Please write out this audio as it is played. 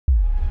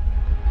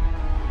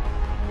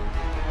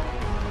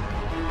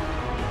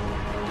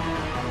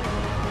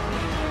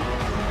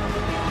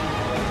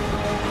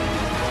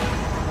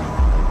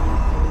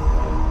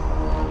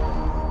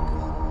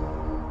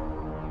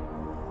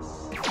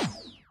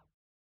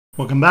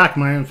Welcome back,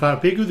 my name is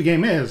Piku. The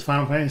game is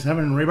Final Fantasy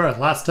VII Rebirth.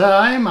 Last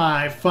time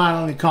I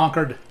finally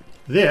conquered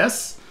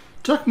this.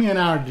 Took me an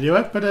hour to do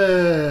it,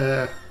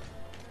 but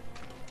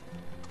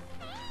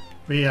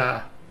we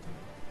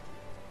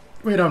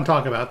don't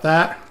talk about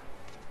that.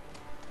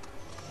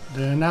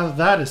 Now that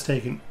that is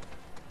taken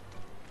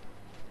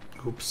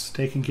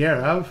care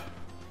of.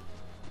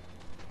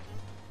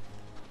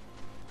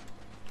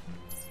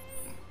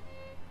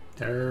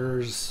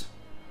 There's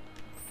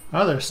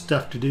other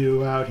stuff to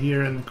do out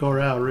here in the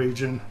Corel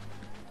region.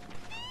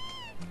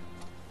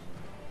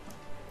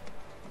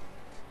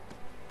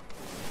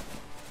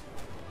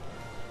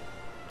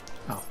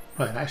 Oh,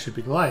 right, I should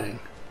be gliding.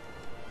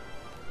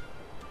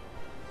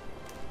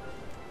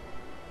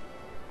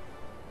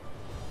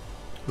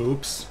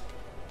 Oops.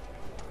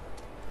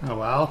 Oh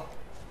well.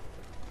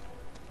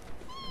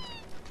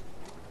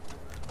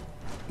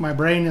 My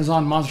brain is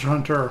on Monster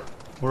Hunter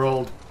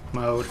World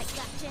mode.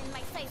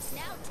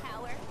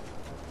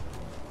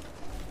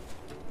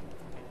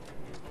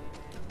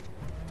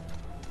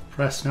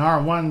 Press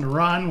R1 to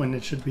run when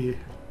it should be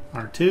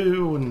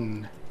R2,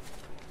 and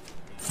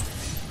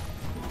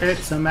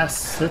it's a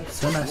mess,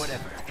 it's a mess.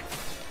 Whatever.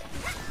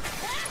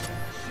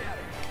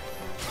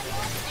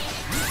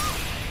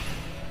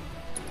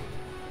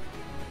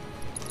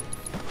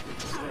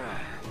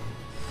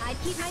 I'd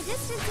keep my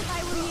distance if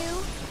I were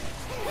you.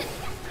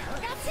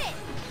 That's it.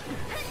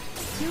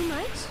 Too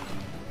much?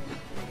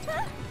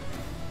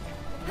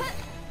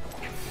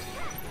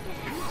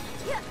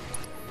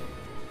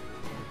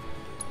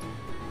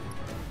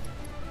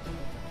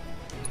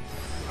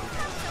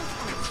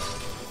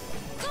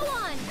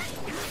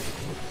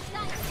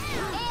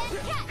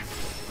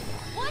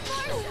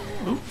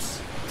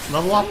 Oops.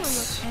 Level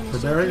ups for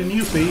Barrett and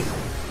Yuffie.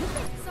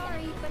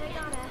 Sorry, but I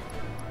gotta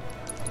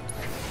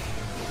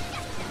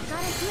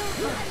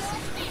heal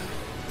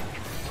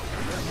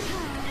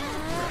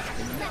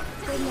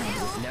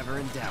first. Never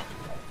in doubt.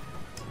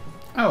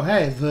 Oh,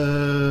 hey,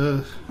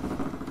 the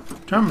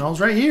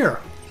terminal's right here.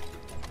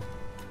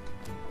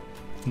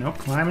 Nope,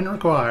 climbing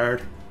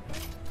required.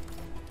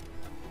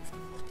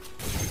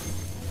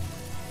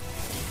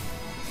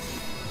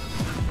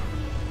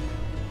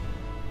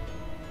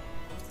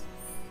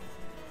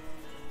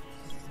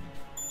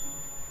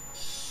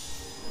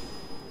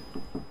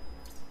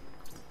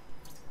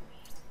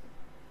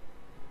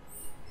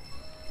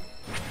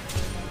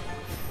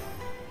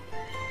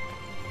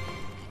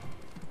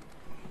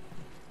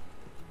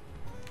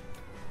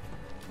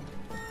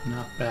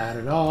 Not bad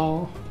at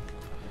all.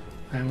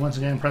 And once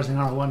again, pressing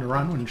R1 to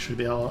run when it should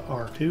be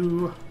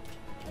R2.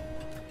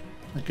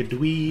 Like a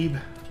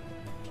dweeb.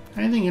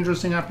 Anything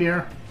interesting up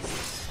here?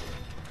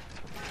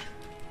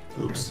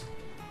 Oops.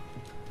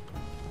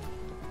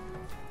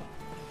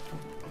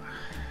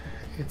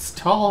 It's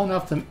tall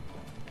enough to...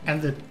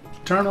 And the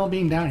terminal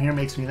being down here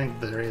makes me think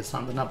there is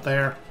something up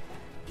there.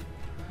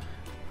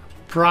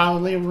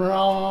 Probably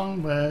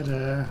wrong, but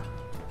I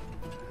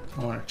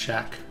want to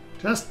check.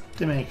 Just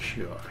to make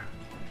sure.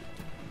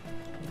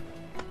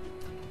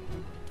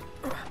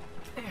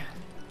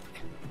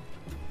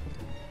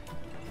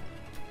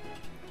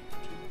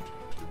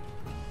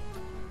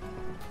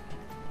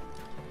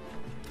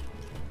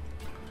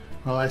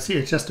 Well, I see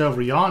it's just over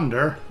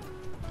yonder.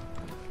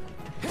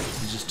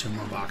 There's just two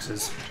more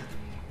boxes.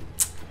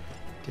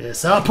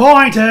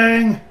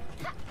 Disappointing!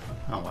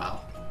 Oh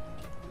well.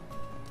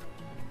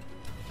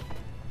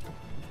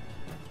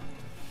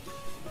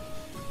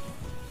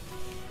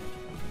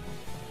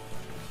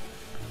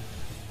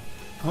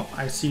 Oh,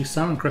 I see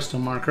some crystal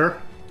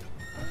marker.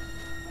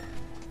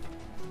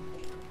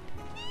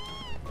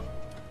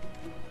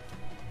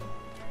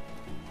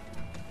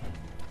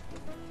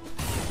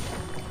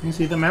 You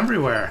see them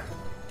everywhere.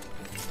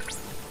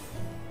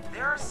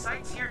 There are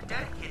sites here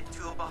dedicated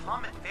to a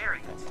Bahamut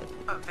variant.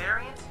 A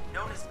variant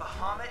known as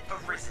Bahamut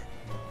Arisen,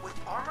 with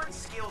armored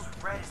scales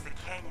red as the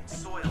canyon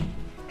soil,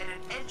 and an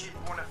engine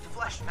born of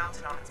flesh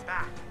mounted on its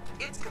back.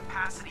 Its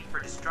capacity for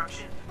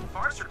destruction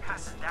far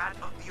surpasses that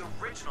of the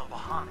original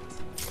Bahamut.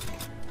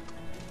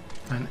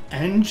 An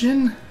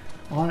engine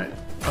on it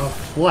of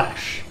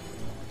flesh.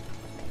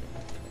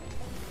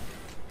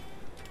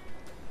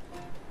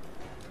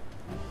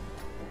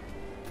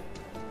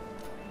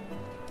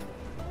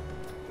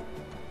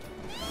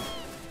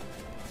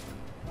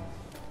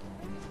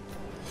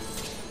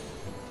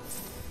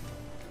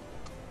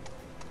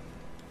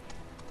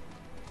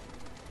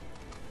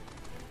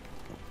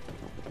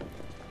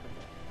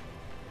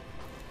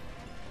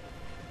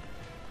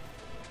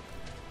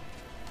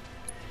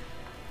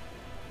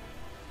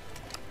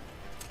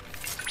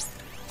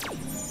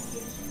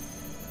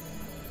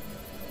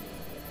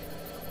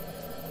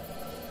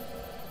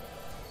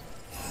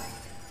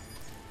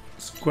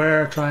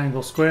 Square,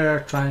 triangle, square,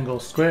 triangle,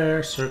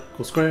 square,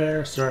 circle,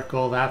 square,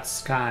 circle.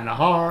 That's kind of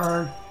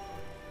hard.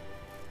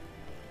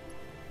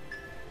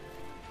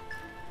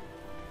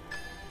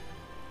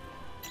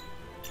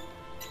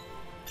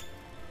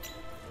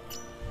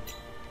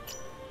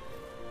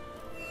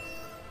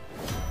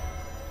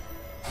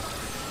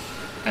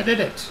 I did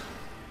it.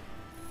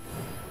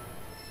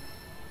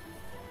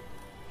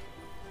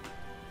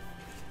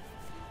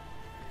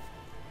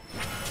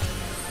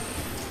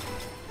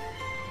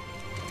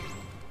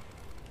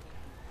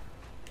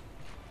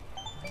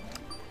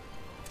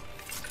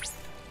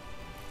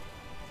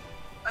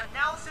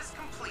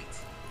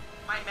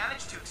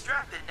 managed to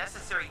extract the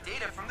necessary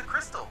data from the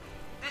crystal.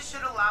 This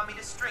should allow me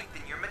to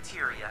strengthen your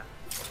materia.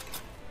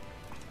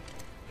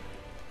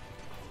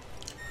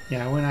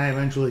 Yeah, when I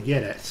eventually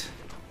get it.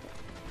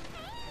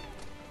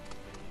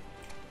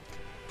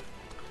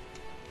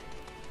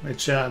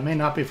 Which may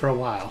not be for a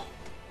while.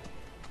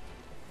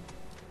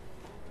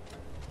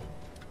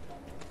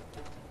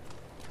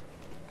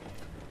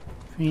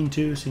 Fiend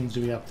 2 seems to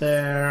be up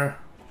there.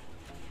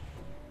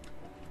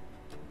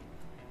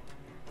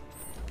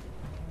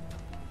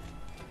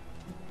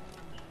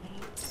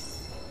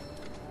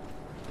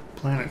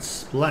 Planet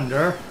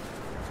Splendor.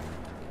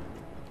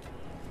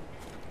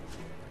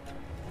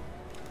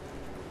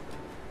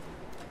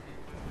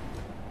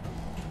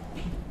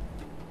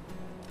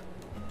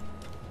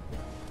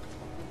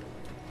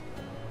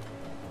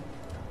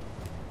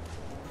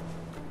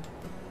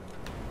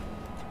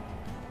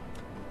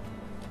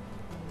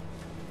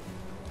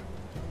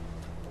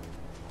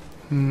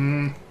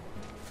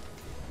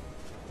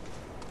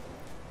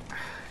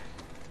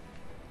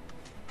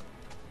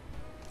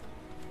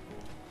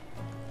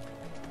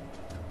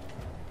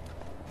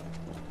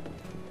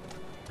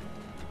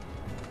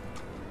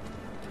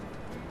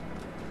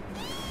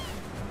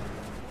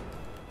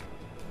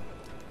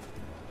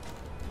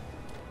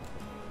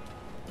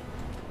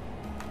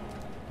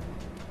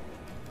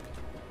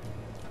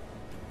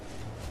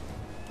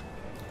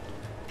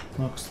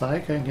 Looks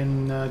like I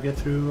can get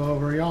through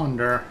over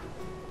yonder.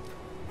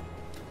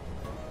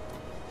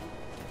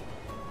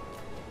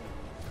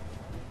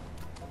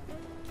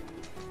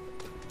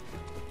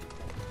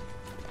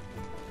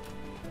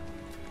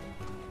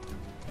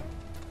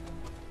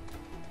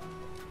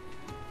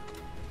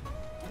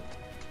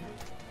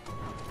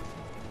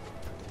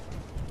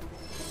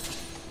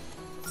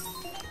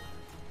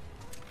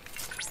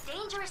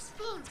 Dangerous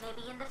fiends may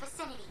be in the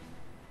vicinity.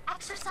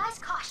 Exercise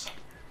caution.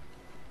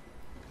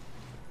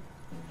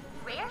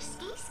 Rare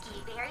ski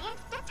variant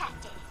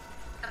detected.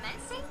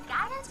 Commencing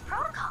guidance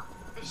protocol.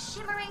 The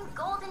shimmering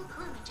golden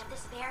plumage of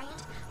this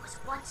variant was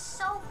once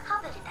so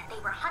coveted that they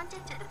were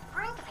hunted to the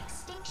brink of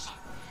extinction.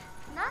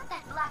 Not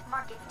that black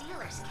market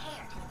dealers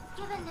cared.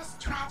 Given this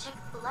tragic,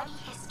 bloody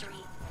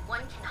history,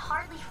 one can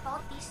hardly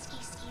fault these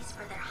skis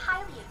for their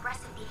highly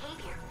aggressive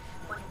behavior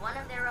when one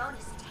of their own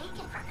is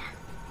taken from them.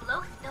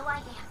 Loath though I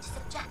am to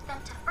subject them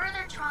to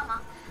further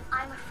trauma,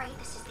 I'm afraid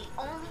this is the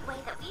only way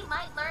that we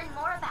might learn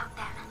more about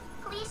them.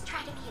 Please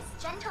try to be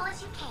as gentle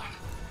as you can.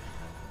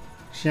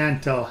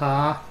 Gentle,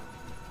 huh?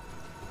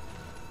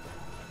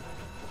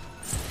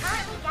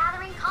 Currently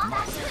gathering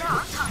combat data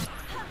on target.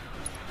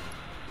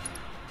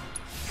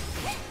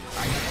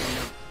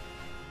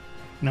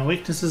 No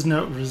weaknesses,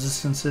 no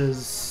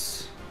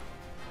resistances.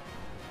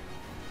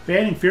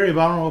 Banning Fury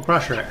Bomber will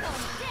pressure it.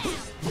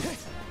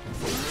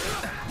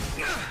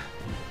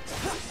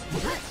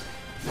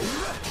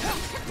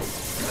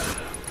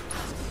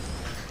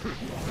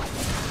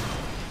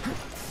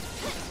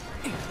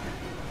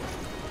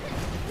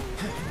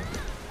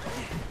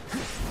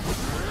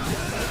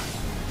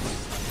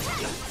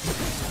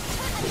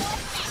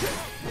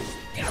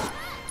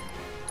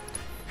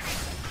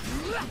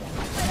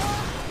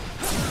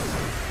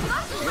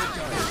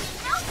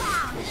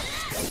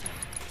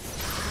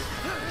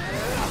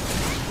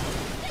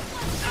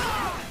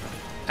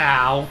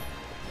 Ow.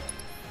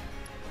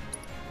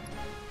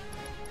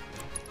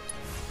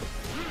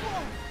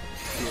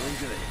 Feeling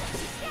good.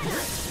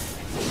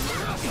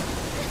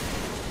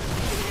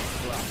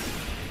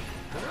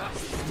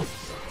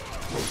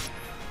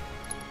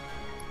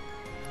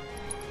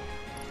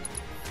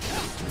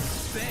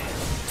 Bam.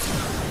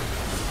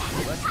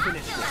 Let's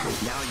finish this.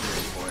 Now you're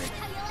in for it.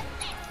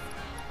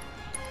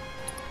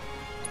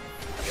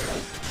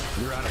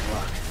 You're out of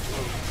luck.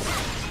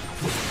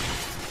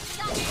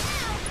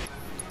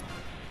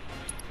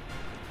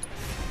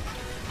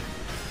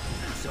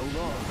 So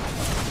long.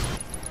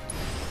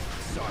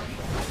 Sorry.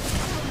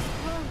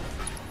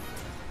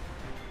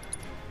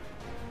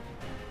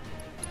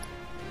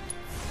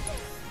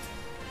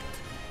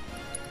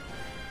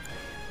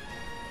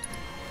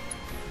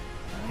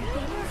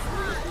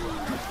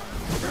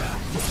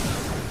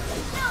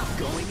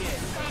 Going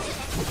in.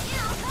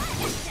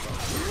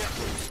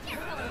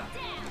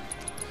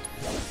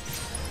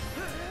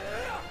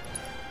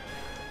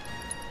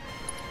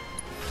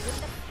 With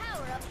the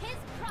power of his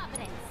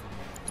providence.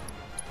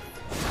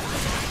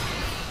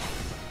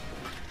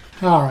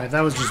 Alright, that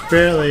was just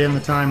barely in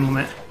the time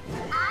limit.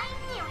 I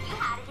knew you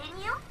had it in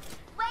you.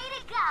 Way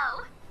to go.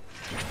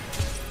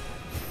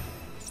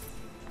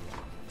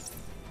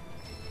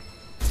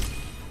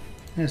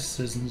 This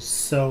isn't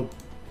so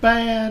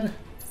bad.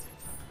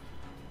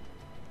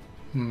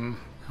 Now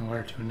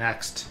where to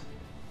next?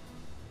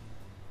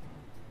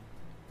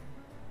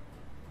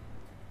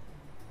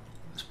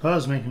 I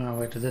suppose making my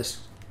way to this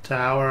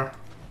tower.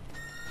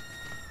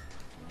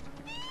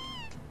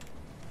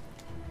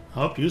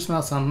 Hope you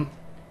smell something.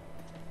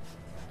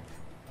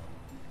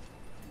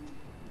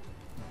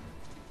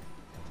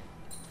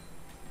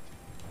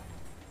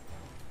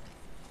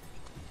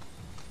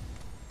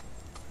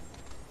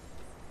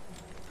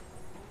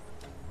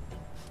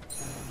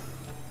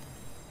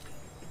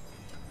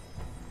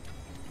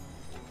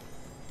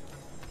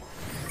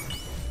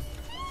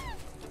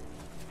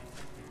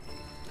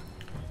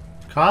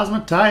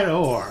 Cosmetite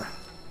ore.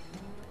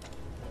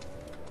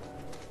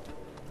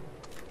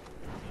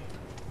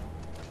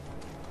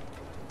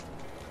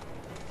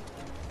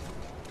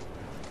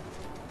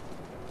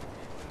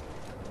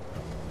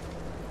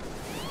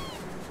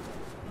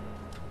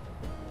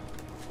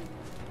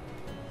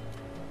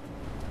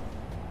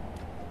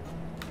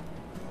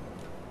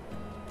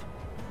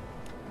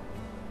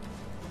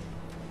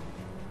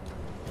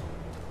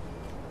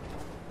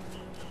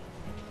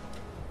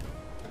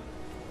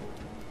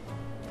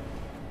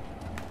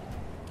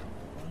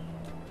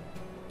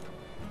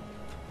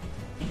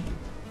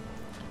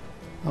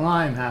 Well,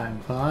 I'm having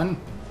fun.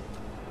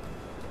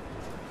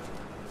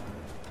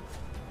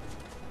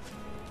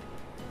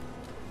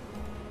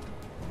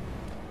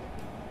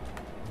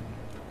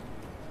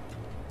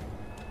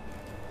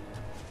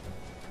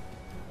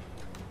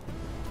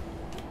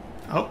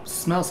 Oh,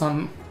 smell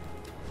something.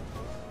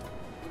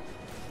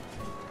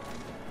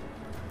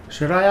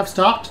 Should I have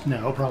stopped?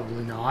 No,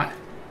 probably not.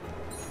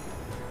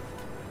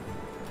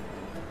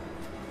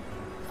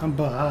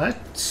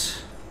 But...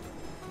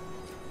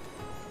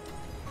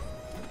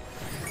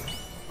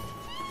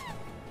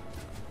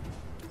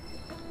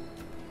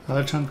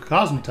 another chunk of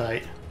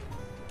cosmetite.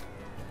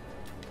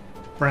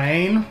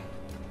 Brain.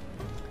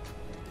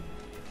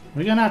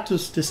 We're gonna have to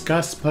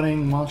discuss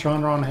putting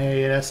Moltron on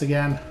hiatus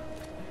again.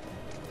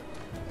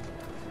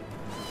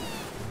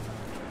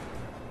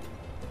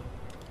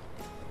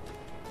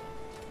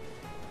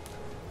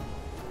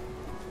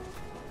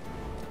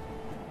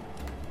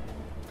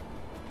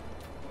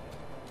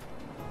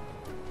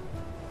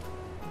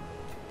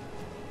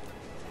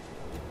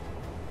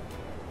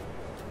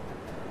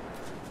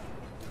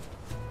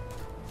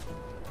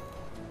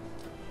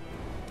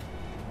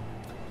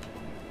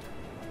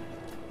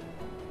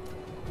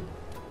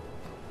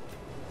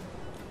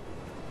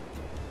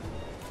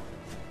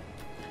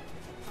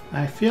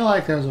 I feel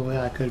like there's a way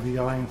I could be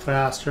going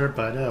faster,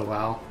 but oh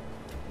well.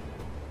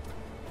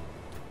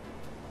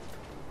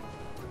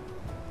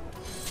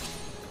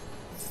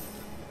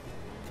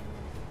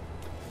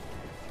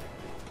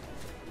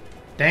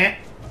 Damn!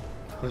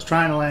 I was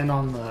trying to land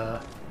on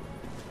the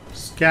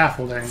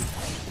scaffolding.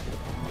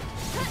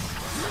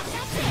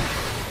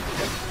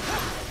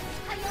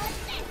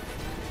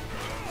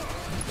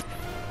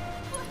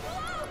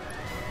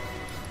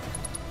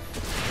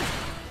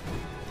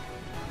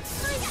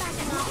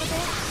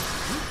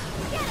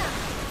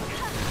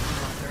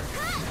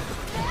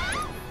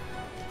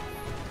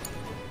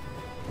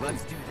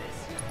 Let's do this.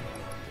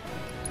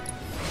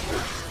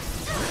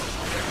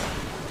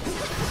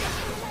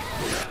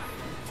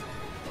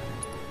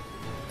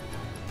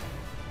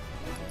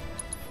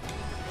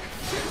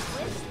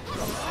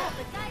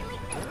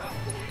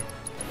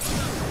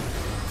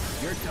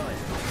 You're done.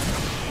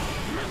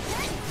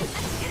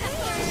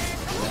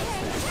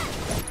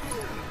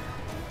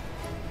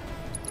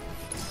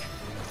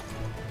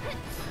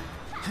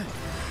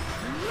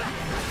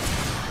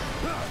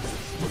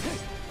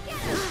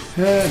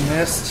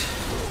 Missed.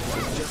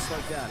 Just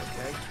like that,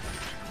 okay?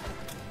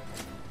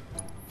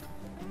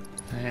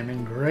 I am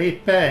in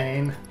great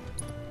pain.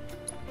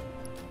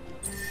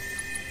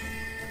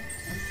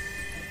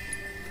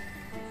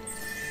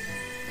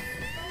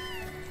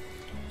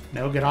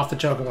 No, get off the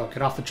chocobo.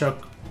 Get off the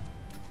choke.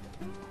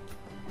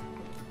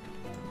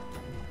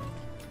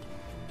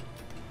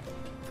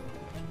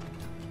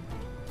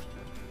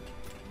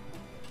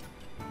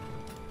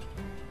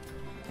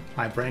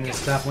 My brain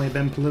has definitely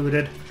been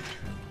polluted.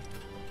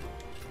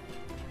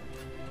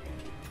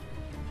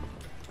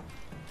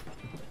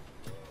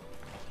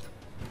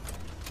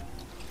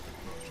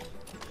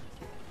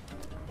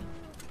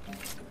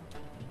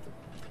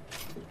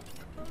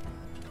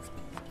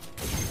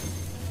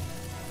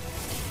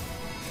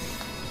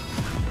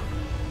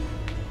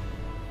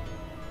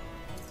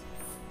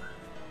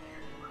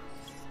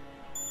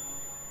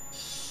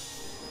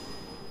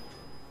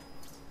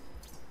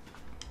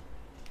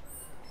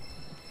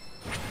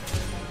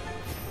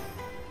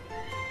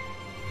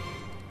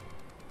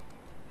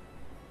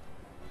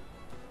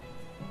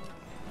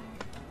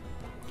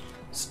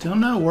 Still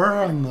no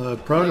word on the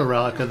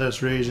proto-relic of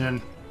this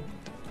region.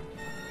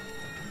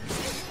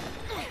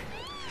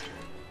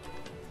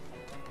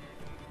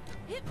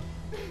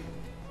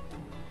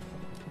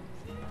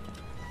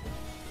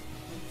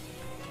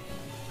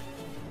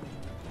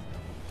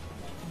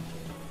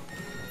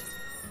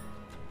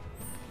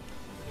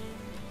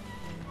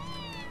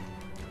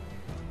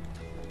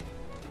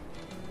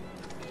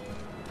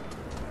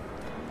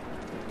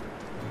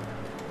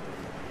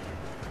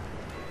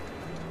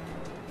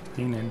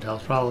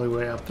 Intel's probably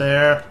way up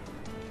there.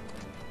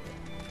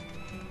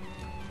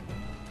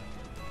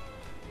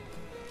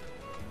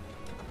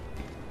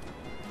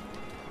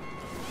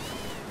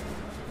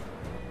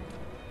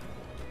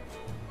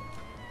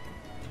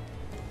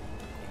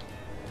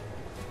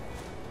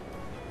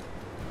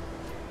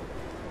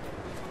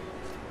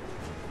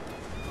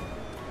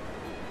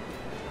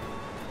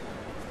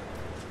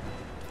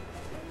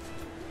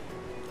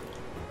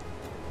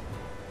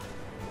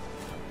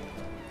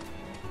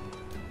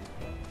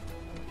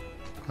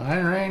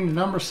 Line range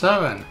number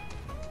 7.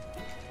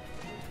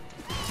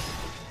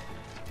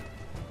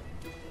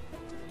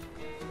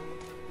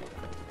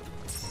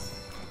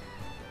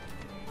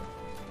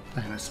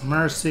 Magnus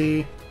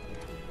Mercy.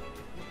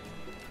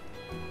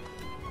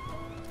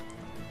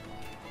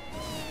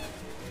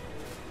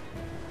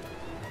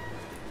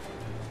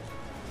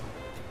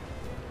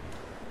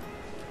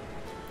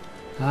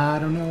 I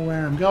don't know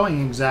where I'm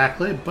going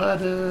exactly,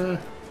 but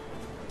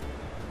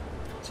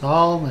it's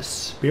all in the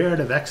spirit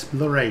of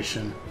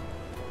exploration.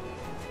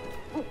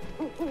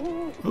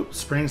 Oops,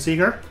 Spring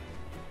Seeker.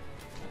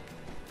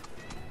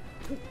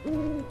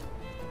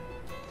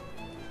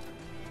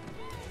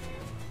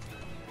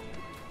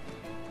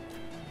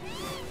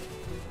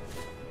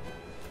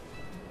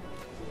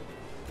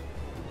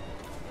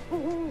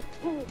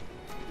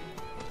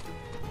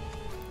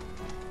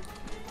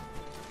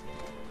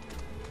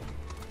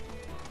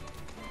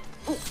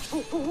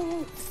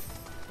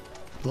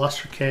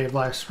 Luster Cave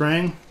Life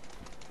Spring.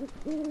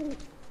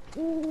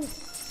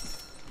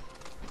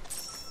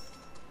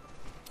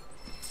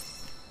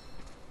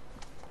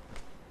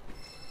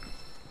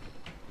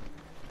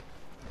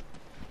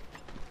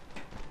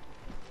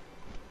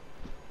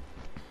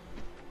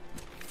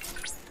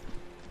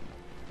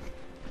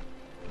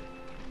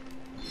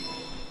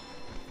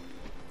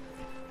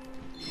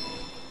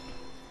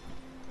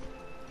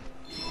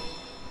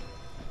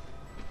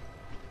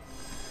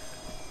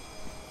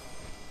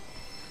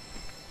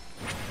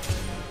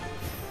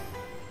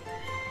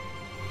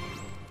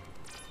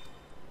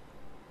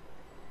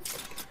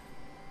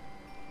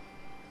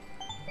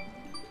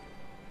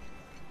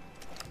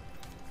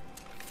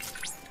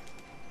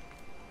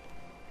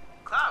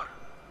 Cloud,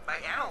 by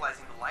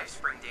analyzing the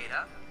LifeSpring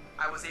data,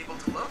 I was able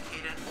to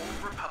locate an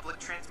old Republic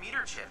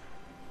transmitter chip.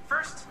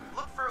 First,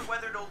 look for a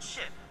weathered old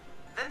ship,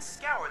 then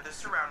scour the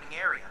surrounding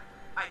area.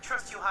 I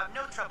trust you'll have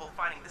no trouble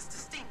finding this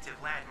distinctive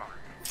landmark.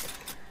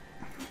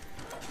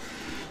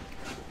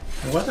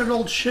 A weathered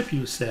old ship,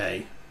 you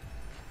say?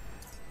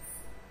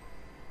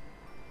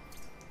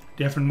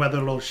 Different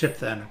weathered old ship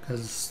then,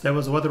 because there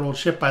was a weathered old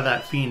ship by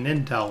that fiend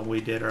intel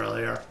we did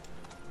earlier.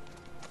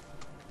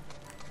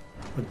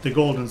 With the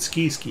golden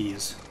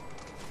skis.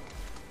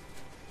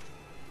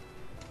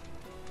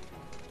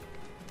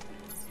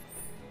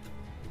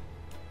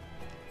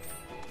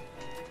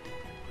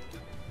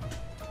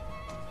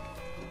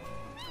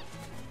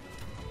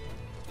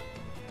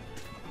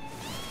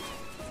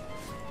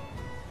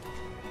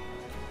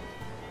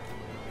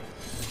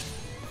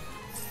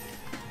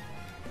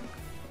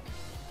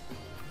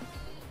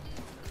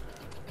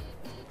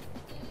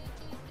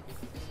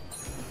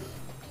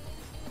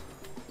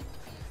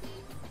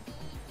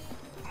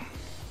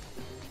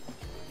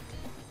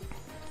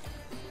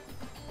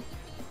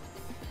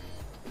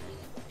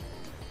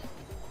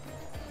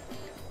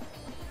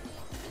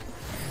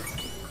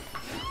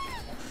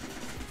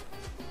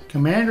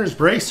 Commander's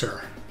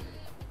Bracer.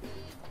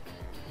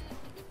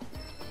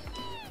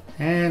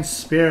 And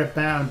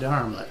Spirit-Bound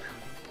Armlet.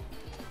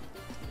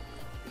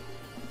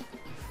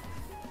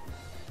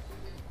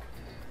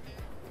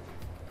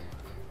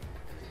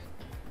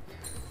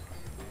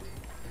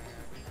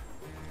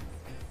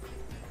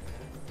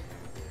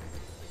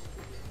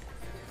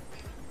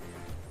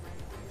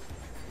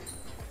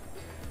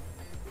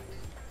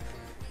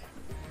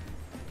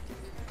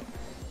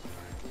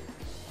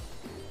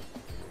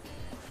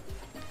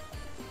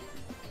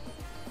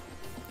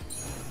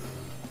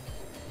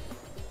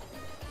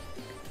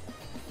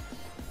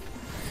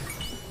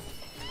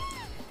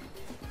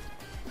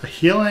 A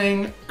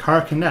healing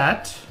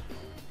Carcanet.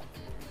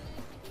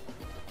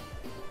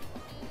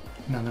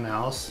 Nothing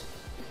else.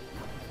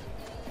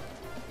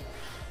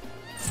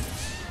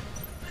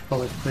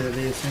 Probably clear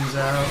these things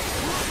out.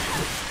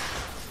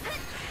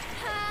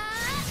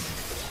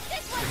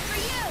 This one's for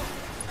you.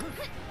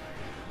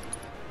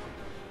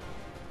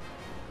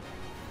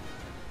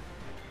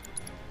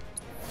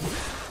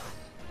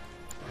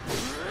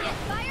 Get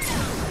fired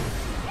up.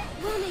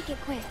 We'll make it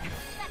quick.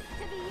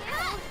 To be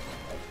you.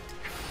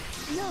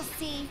 You'll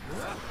see.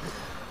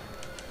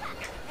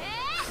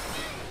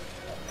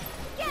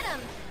 Get him!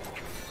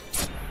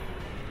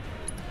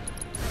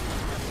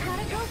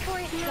 Gotta go for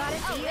it. Gotta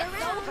see it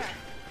over.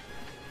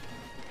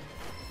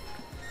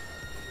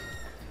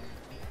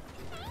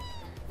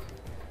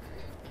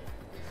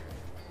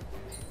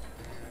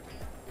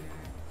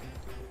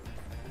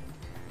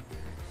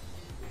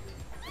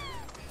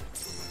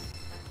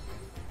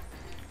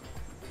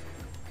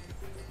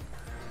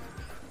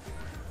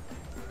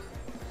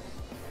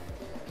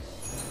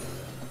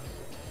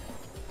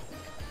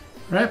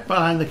 Right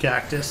behind the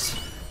cactus.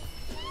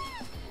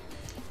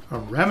 A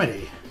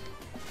remedy.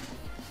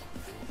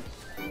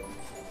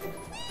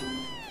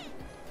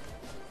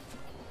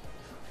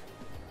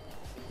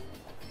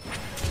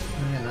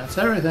 And that's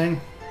everything.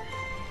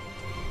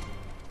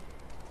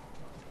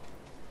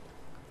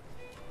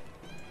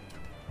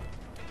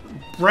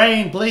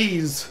 Brain,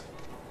 please.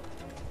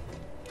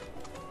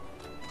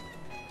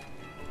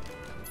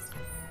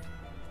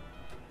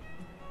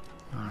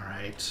 All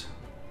right.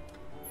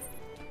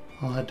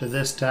 I'll head to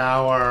this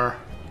tower.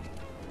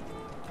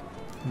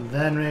 And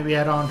then maybe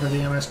head on to the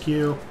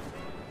MSQ.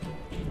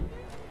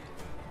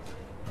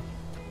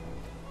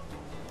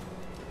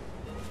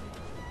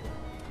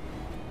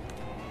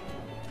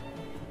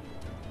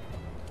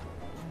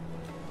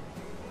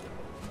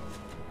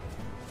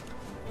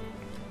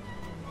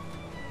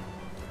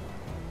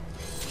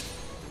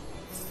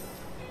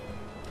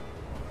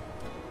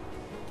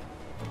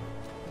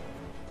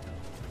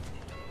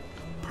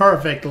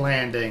 Perfect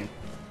landing.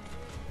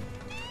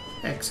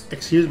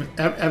 Excuse me,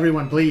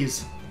 everyone,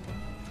 please.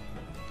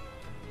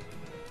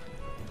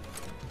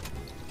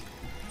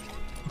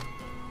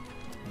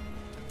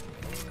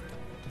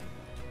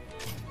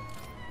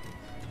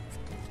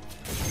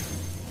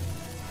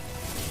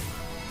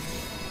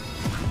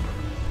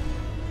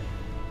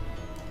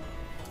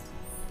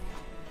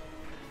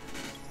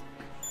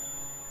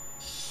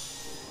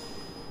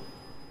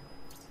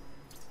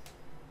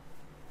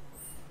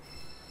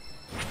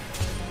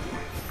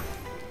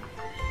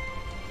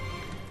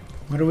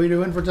 What are we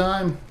doing for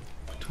time?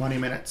 20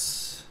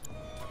 minutes.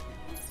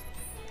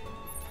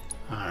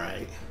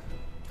 Alright.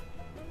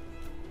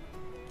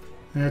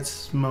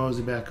 Let's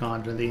mosey back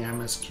onto the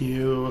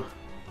MSQ.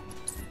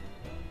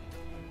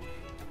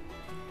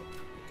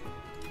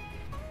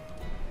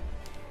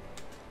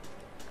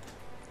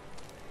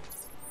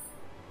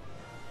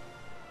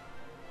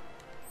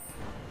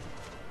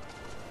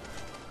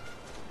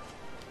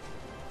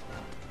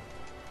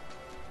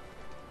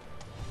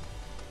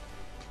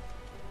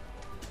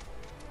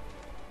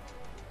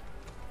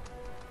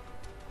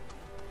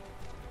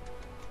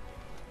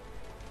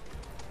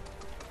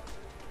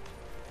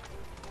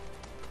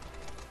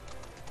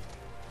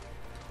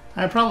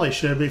 I probably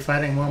should be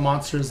fighting more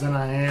monsters than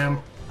I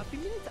am. I've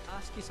been meaning to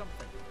ask you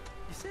something.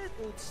 You said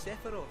old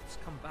Sephiroth's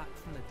come back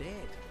from the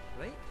dead,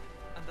 right?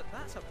 And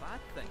that's a bad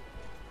thing.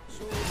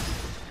 So,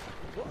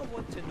 what I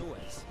want to know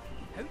is,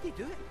 how did he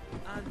do it?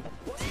 And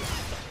what's he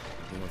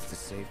after? He wants to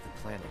save the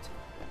planet.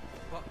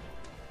 But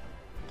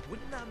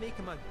wouldn't that make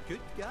him a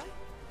good guy?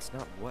 It's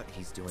not what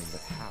he's doing,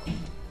 but how.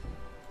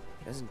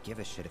 He doesn't give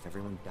a shit if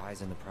everyone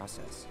dies in the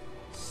process.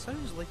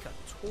 Sounds like a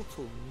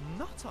total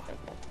nutter.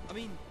 I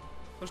mean,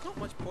 there's not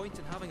much point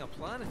in having a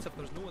planet if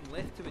there's no one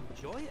left to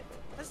enjoy it,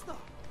 is there?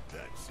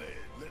 That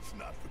said, let's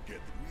not forget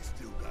that we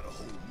still got a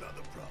whole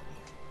nother problem.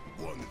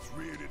 One that's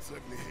reared its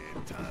ugly head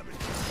time and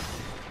time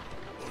again.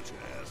 A bunch of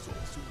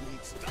assholes who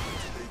won't stop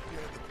till they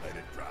tear the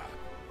planet dry.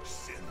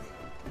 Sinner.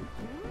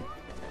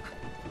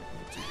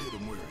 To hit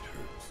them where it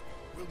hurts,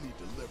 we'll need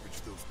to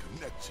leverage those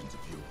connections of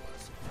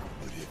yours.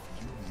 But if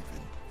you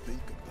even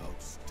think about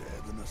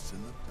stabbing us in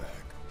the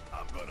back,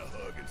 I'm gonna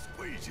hug and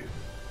squeeze you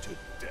to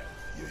death.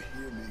 You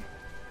hear me?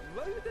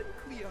 Loud and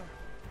clear.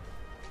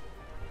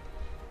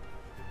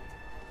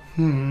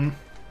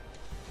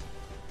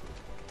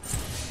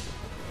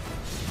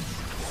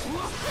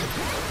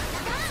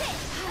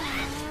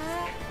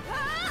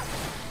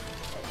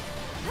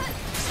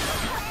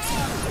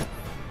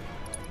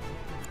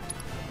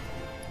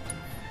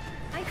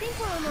 I think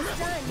we're almost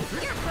done.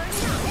 You're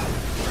burning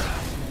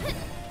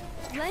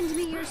out. Lend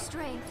me your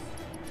strength.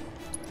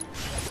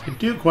 I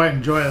do quite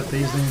enjoy that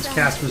these things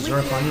cast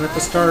Berserk on you at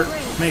the start.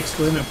 Makes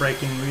limit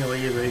breaking real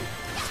easy.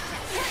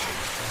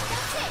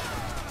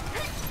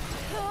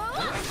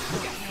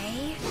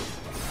 Okay.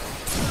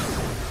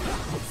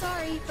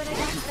 Sorry, but I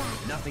got you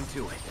back. Nothing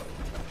to it.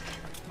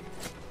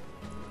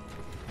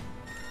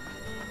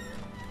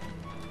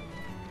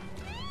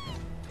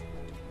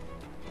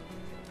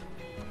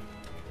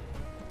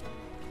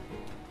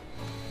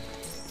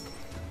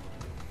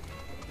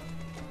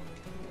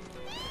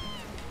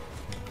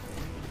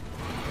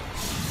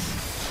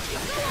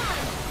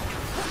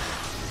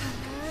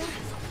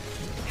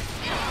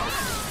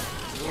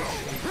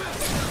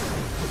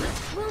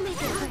 We'll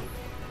make it quick.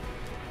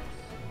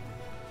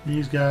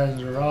 These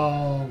guys are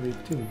all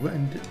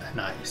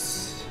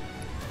nice.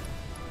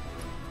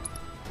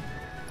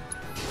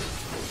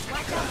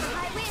 Watch out for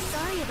high wind.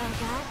 Sorry about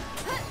that.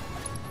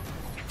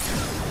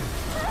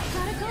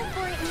 Gotta go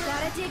for it.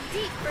 Gotta dig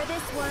deep for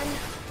this one.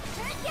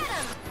 Get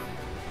him!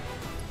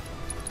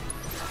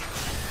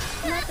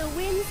 Let the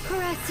winds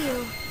caress you.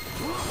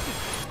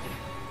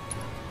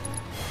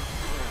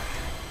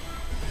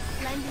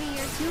 Lend me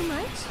your too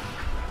much?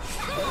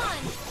 Go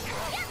on!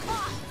 Get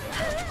off!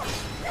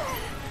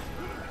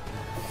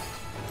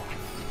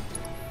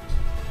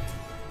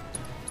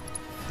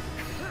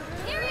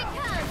 Here it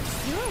comes!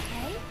 You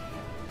okay?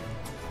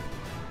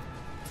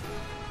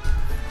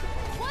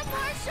 One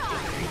more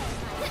shot!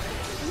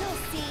 We'll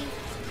see.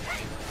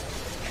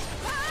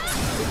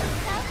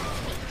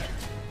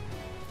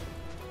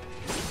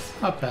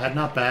 Not bad,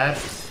 not bad.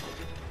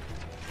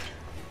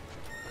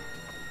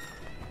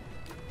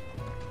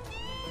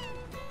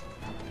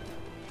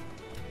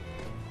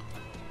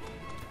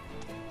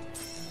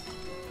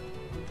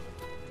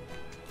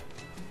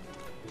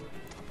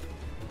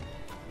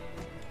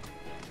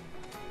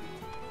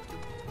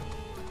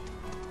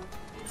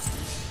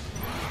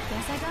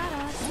 Guess I got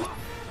us.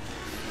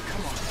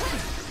 Come on.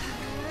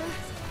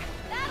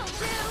 That'll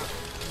do.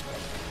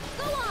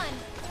 Go on.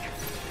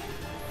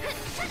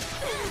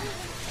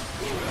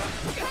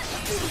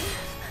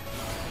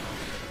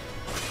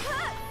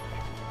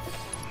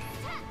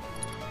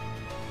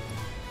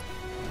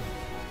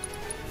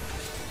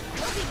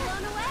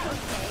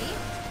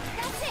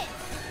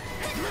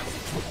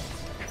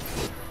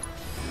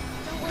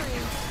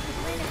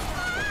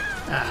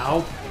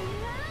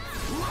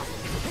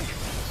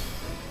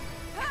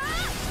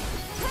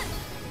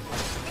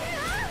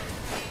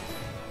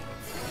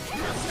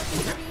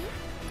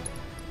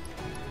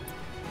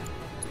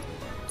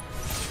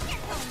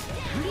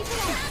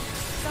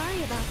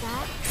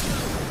 that.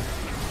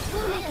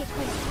 We'll make it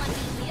quick.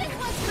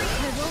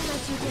 I won't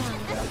let you down.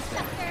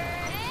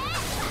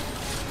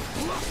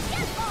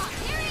 Get off!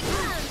 Here it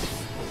comes!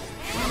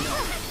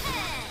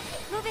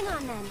 Moving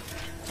on then.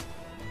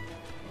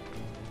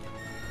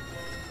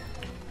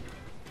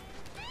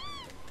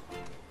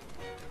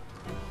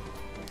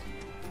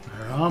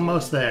 We're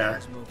almost there.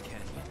 Cosmo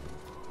Canyon,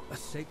 a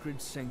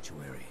sacred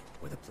sanctuary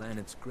where the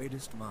planet's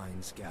greatest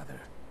minds gather.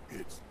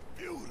 It's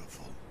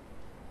beautiful.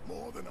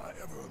 More than I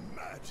ever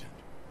imagined.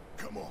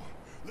 Come on,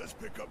 let's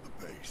pick up the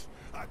pace.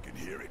 I can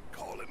hear it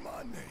calling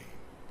my name.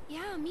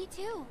 Yeah, me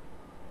too.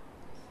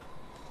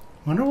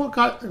 Wonder what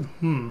got...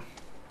 I'm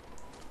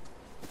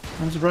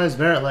surprised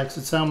Barrett likes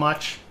it so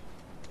much.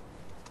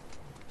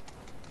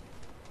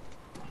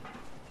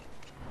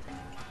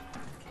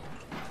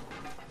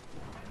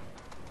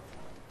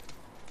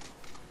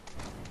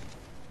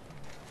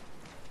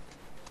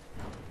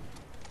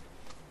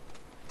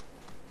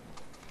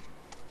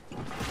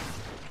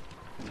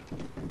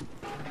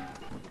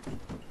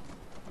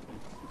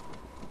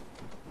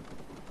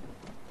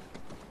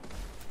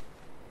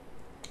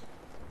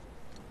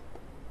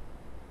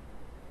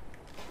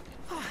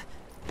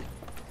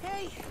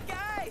 Hey,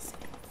 guys!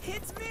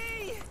 It's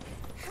me!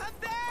 I'm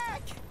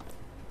back!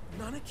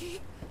 Nanaki?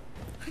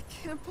 I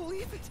can't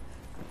believe it.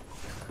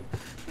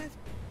 It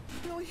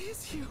really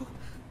is you.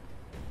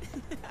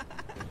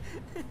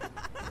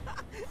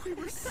 We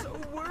were so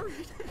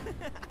worried.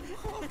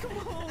 Oh, come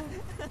on.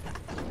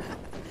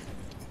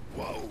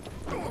 Whoa!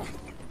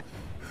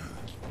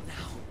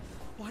 Now,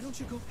 why don't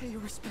you go pay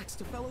your respects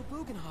to fellow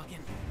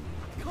Bugenhagen?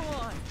 Come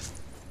on.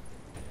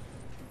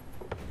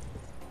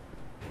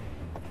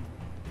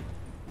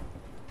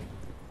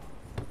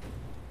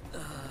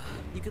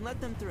 You can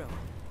let them through.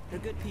 They're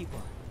good people.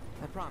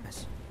 I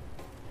promise.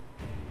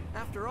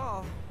 After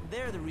all,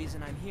 they're the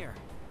reason I'm here.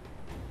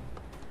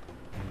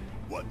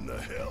 What in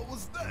the hell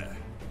was that?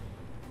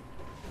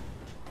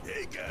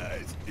 Hey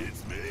guys,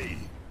 it's me.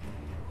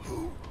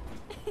 Who?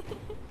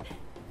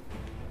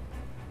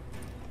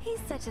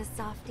 He's such a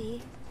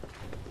softie.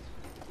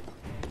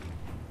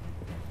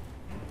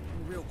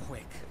 Real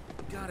quick,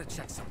 gotta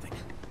check something.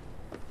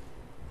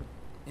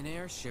 An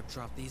airship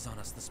dropped these on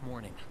us this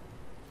morning.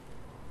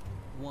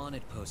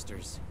 Wanted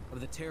posters of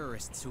the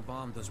terrorists who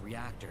bombed those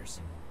reactors.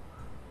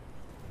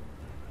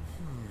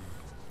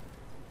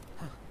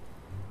 Huh.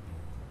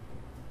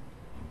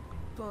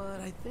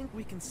 But I think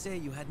we can say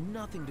you had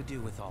nothing to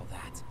do with all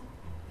that.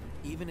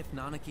 Even if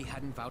Nanaki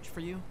hadn't vouched for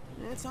you,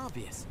 it's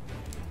obvious.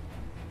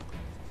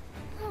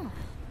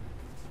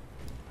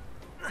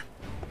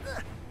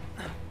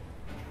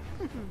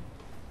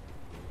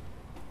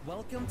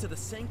 Welcome to the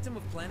sanctum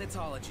of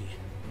planetology,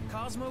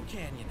 Cosmo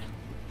Canyon.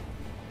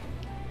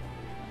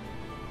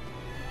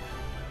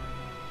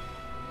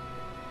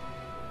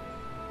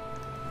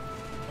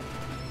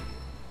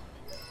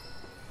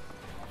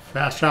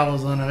 Fast travel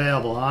is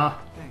unavailable, huh?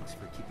 Thanks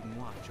for keeping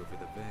watch over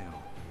the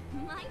veil.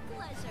 My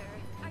pleasure.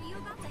 Are you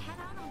about to head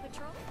out on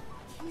patrol?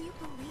 Can you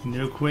believe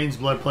New Queen's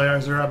Blood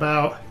players are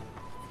about.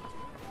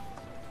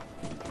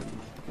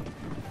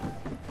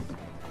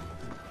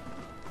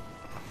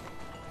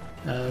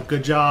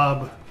 Good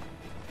job.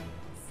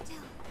 Still,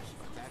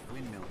 That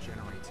windmill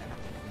generates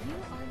energy. you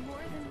are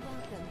more than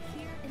welcome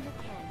here in the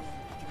canyon.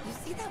 You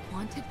see that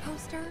wanted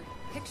poster?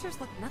 Pictures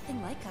look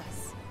nothing like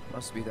us.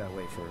 Must be that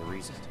way for a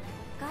reason.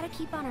 Gotta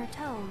keep on our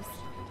toes.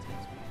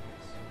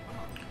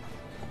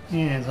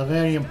 Yeah, it's a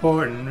very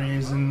important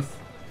reason.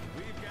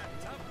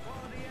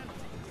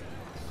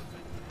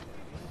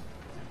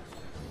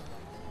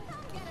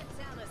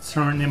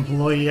 Certain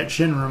employee at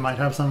Shinra might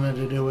have something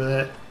to do with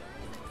it.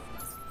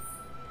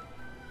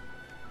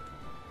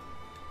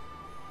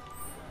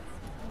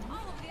 All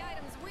of the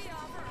items we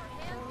offer are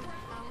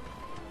handcrafted.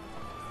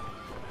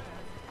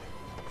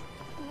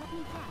 Let me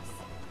guess.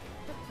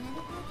 The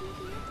planet will be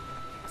here?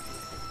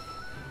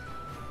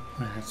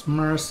 That's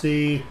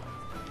Mercy.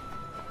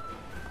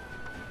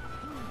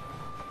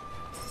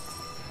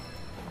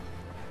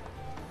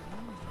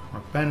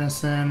 Or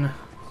Benison.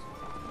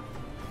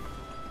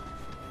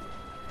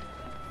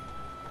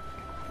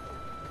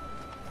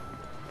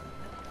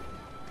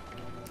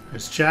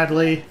 There's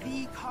Chadley.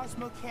 The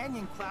Cosmo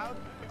Canyon, Cloud.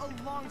 A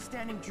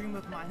long-standing dream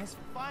of mine has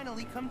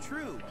finally come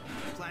true.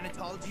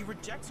 Planetology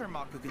rejects our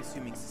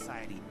Mako-consuming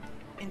society,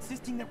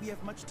 insisting that we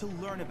have much to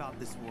learn about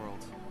this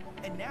world.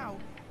 And now,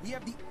 we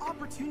have the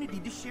opportunity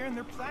to share in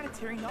their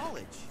planetary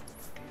knowledge.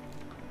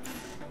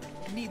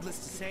 Needless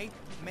to say,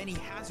 many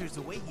hazards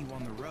await you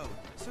on the road,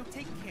 so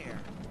take care.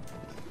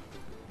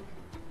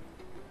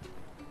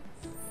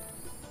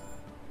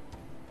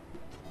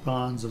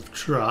 Bonds of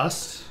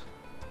trust.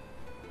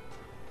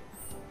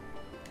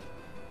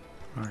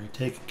 Already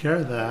taken care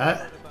of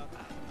that.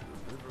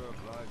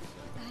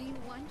 I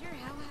wonder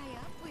how high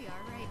up we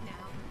are right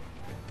now.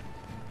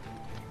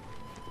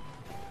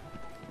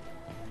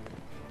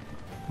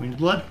 Queen's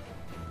Blood.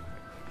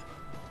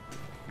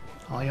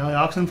 Ollie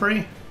oxen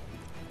free.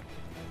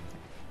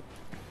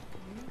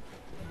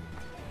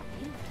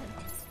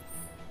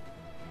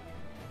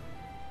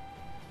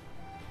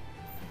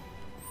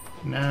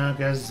 Now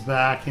goes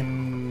back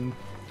in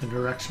the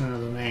direction of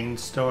the main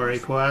story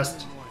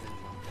quest.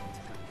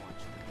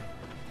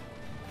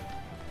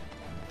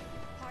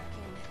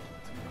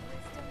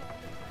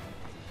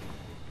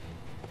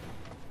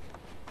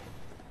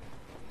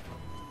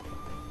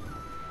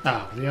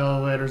 Oh, the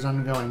elevator's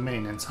undergoing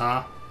maintenance,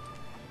 huh?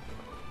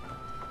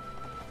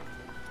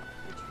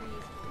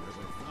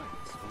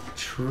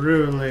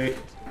 Truly,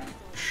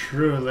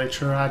 truly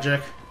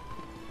tragic.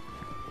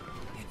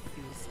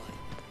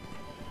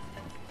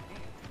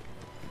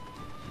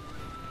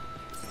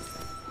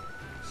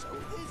 So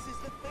this is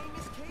the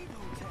famous cave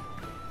hotel.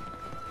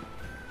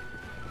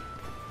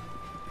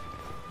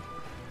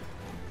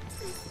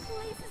 This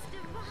place is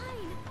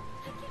divine.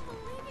 I can't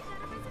believe you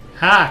got a reservation.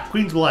 Ha!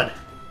 Queen's blood.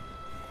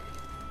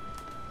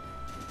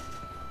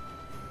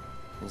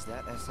 Is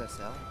that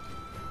SSL?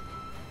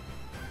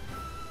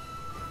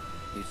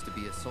 Used to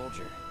be a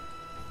soldier.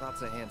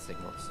 Lots of hand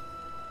signals.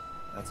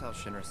 That's how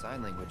Shinra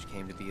Sign Language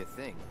came to be a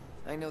thing.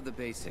 I know the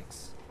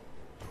basics.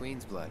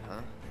 Queen's blood,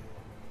 huh?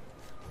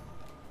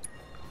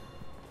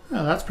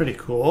 Oh, that's pretty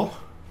cool.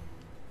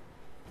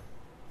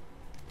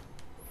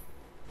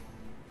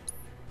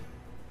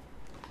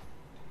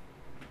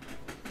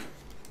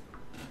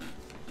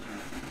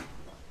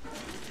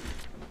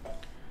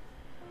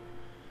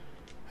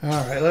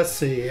 Alright, let's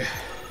see.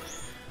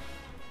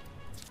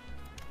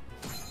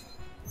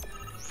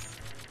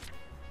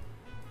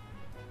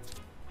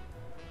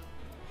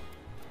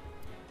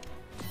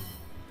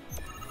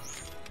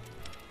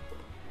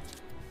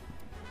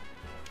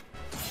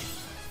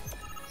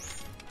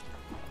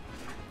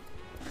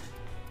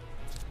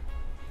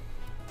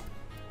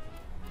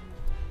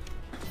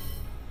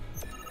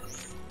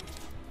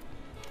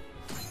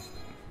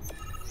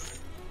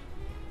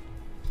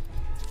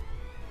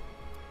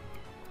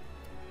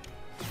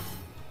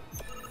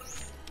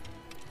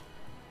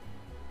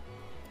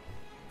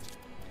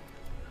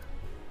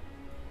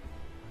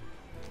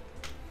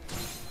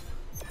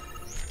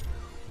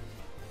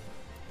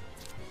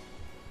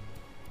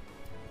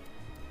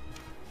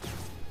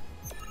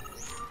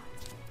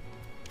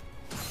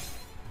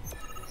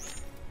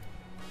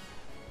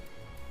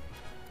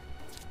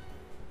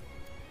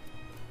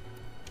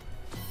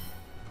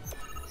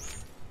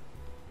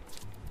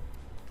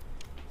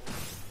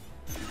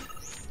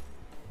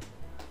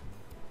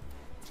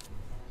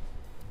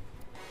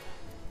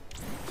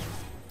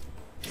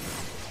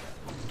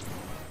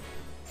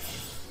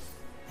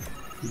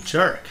 You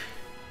jerk.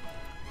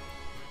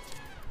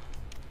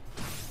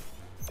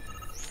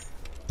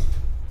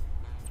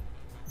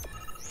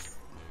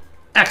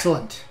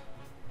 Excellent.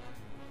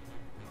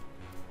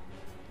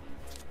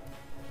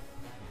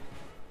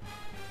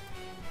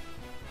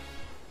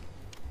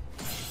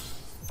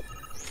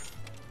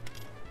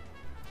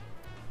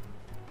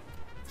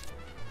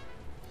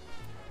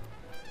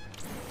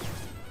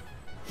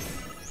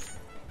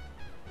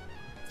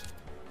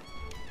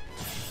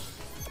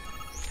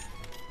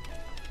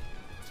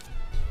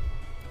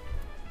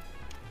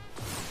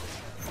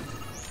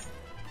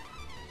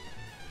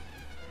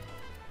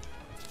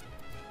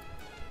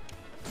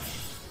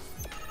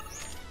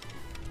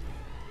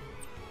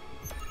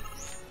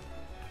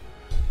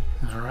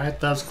 Alright,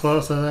 that's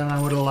closer than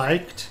I would have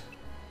liked.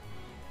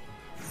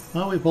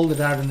 Well, we pulled it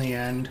out in the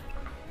end.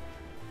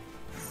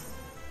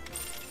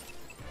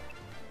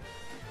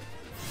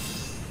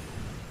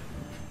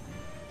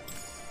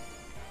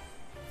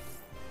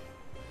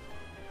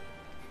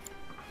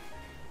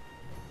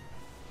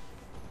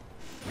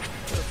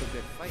 That was a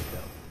good fight,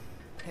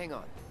 though. Hang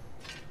on.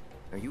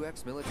 Are you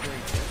ex-military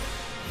too?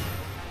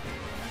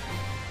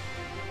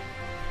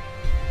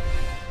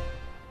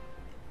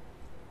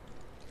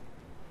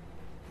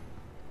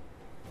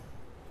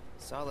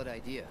 Solid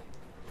idea.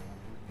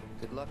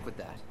 Good luck with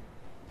that.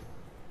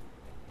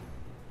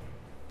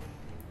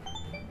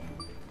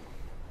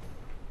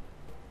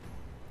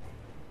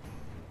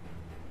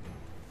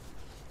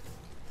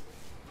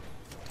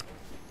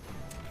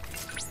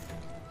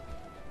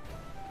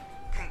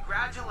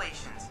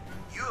 Congratulations!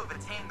 You have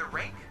attained the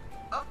rank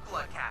of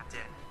Blood Captain.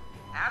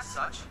 As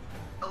such,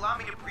 allow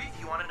me to brief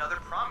you on another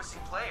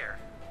promising player.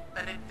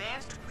 An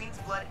advanced Queen's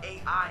Blood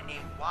AI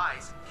named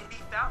Wise can be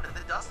found in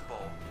the Dust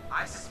Bowl.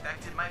 I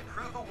suspect it might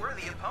prove a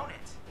worthy opponent.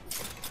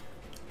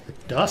 The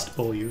Dust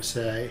Bowl, you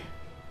say?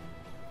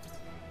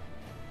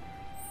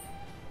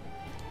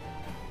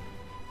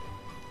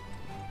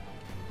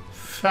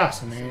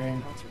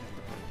 Fascinating.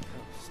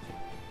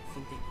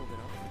 Think they pulled it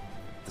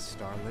off? The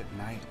starlit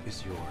night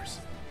is yours.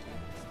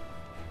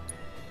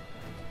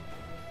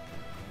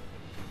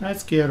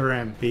 Let's get our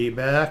MP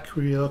back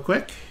real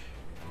quick.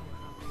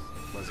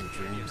 Pleasant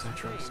dreams, I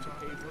trust.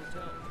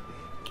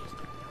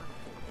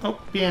 Oh,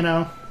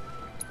 piano.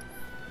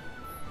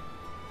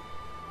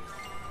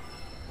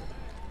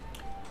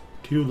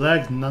 Two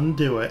legs, none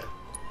do it.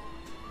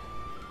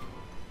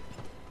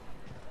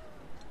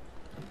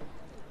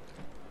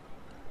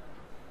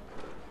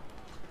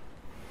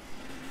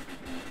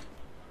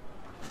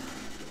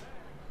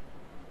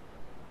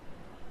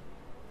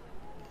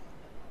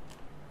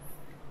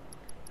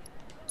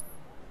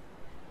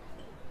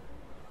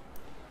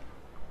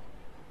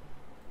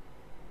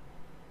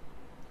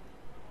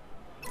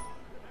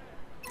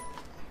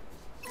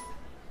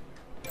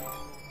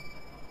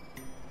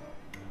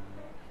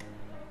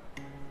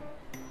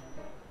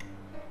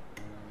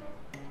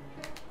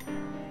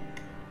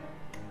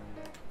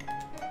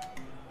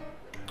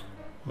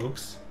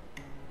 Oops.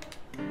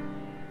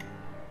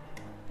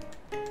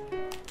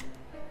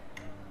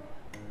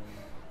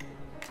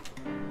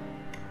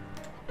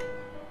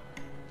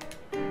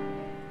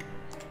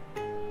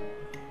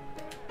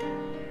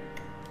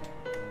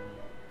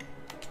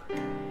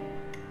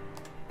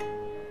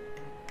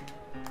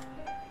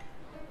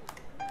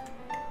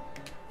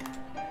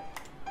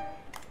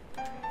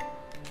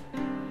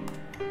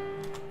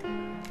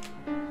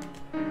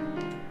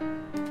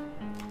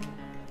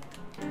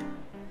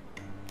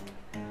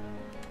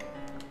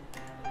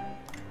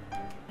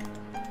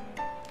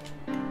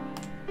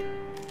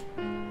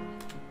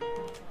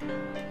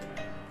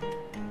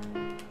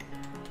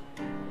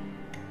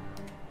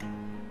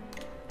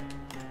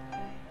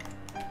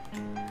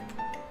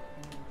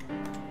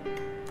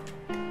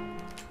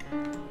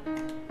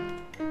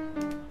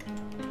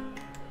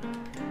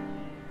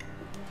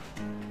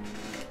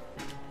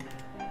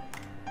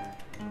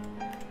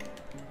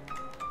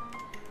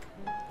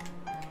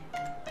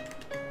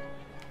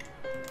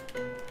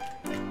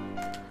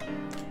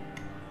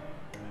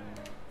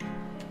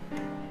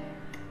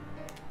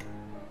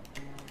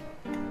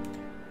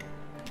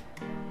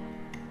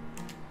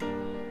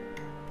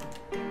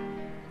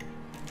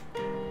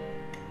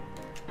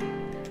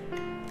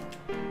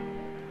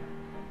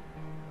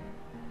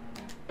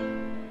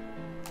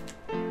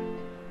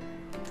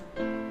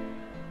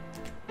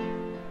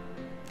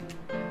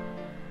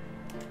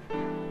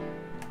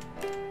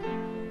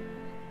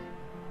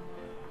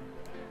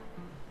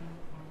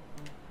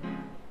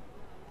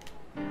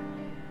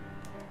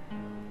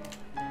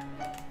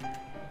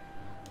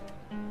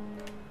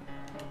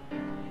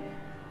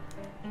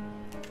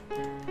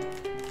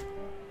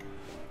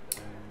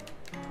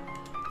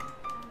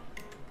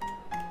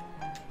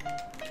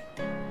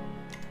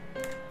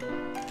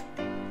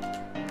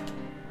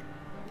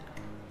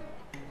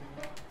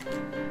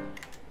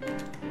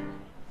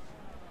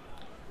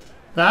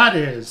 That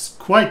is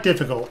quite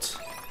difficult.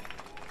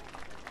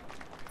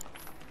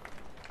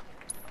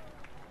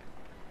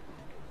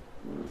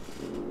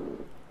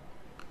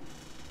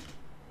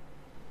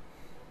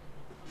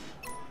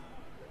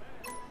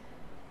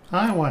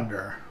 I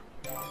wonder.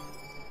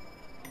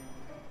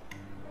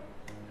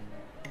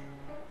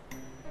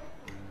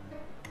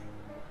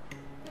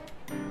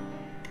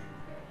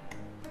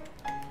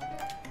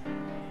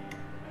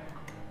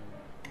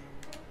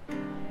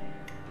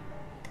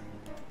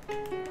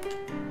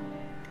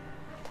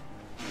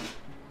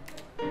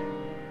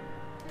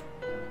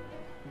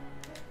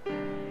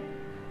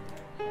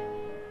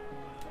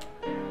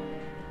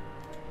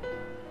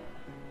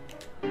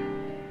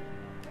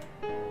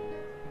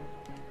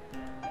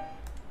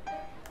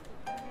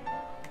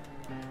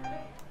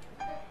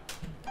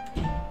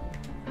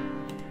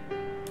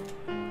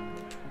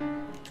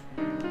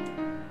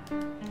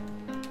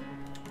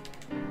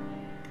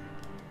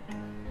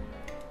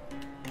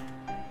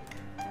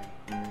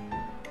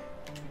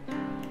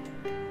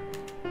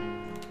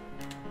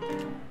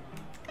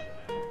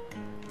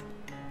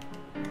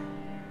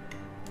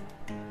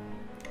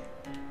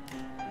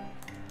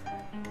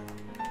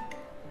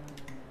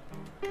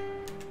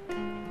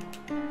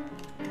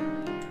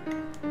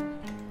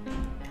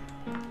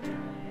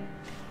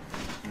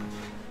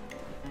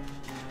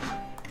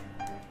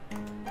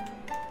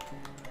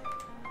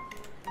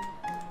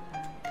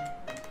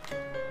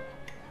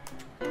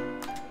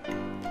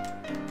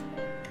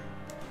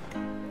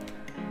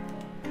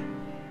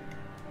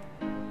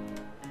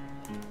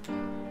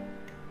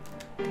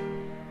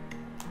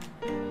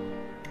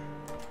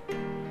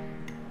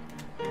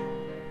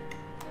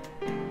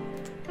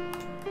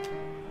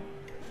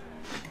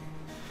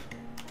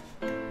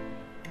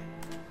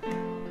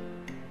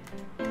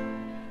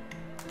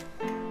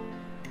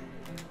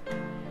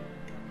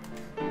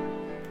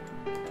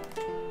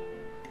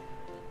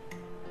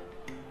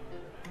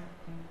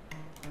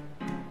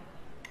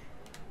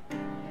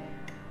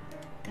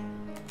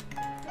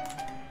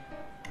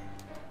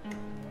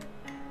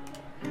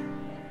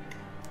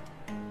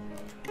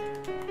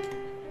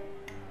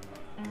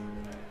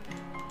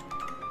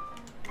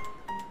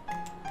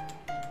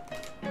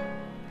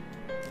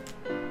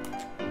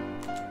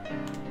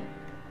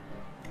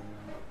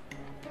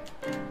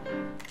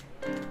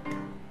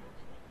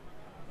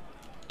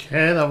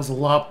 Okay, that was a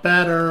lot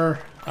better.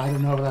 I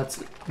don't know if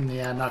that's, in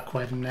the end, not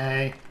quite an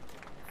A.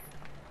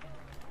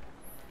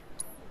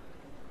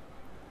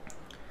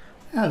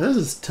 Yeah, this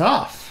is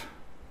tough.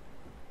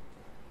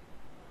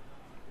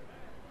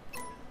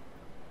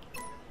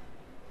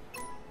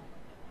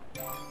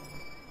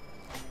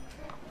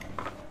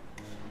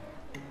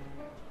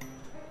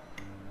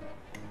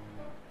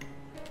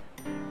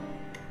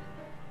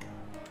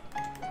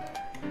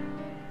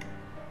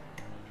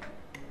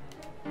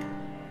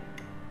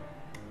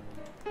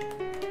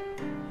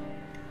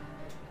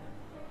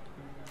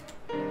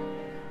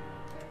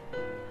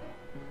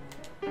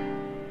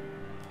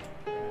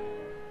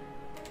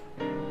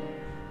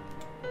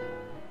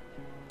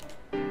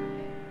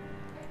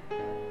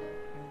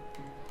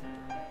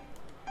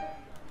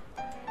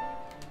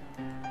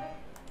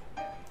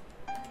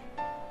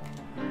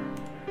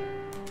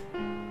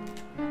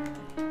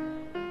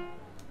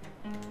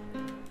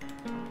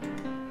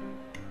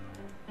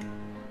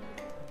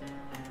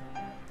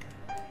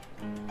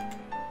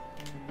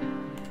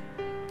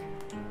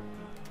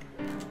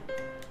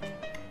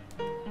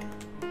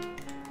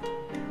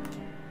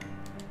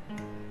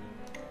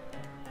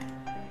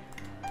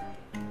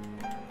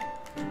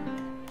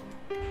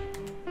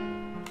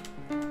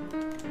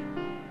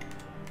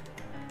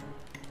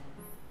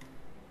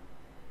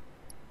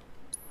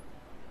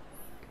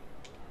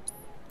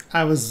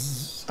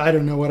 I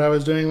don't know what I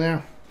was doing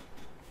there.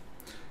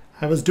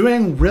 I was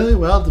doing really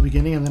well at the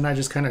beginning, and then I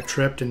just kind of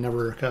tripped and never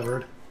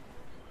recovered.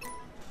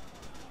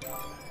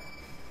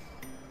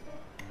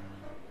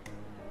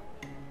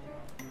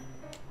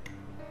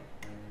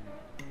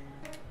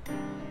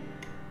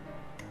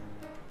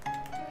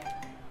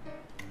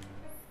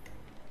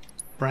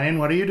 Brian,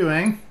 what are you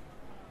doing?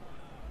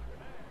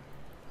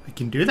 We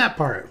can do that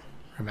part,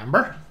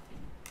 remember?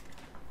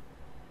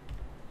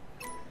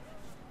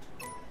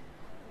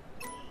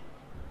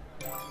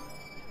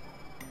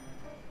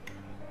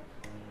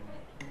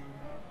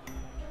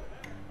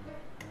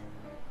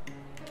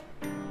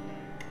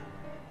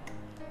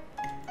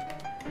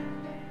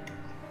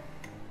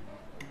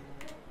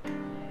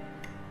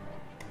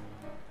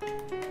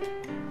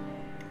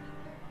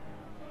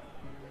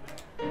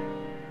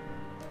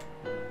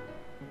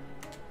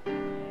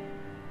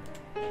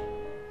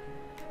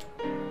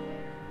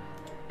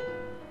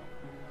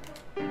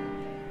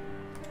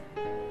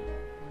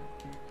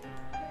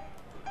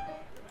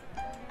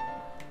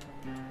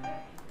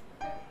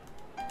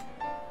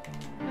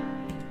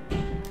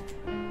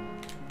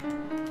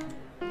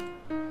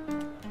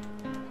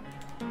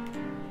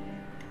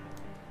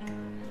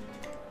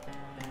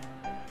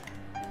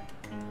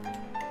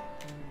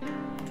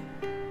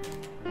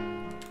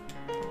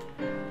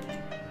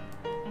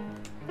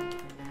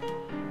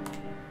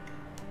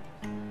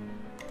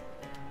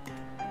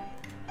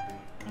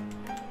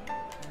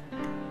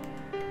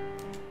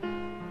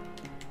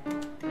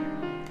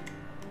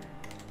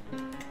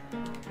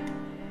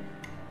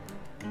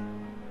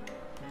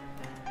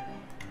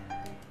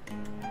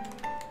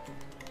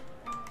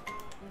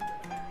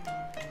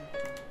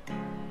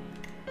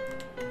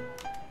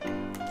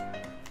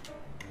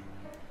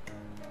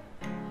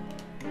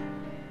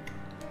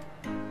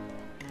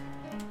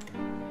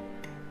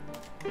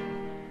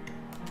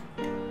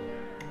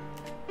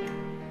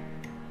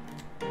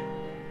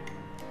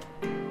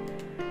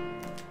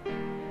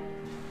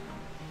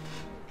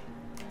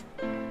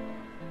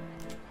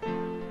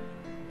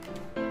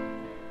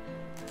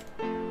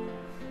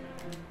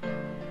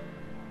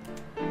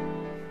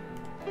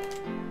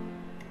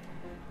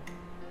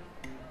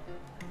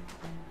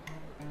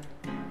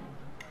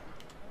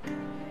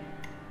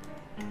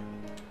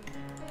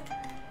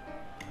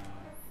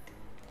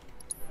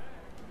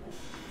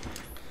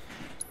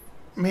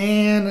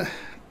 Man,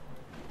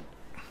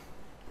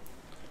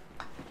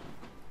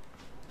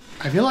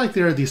 I feel like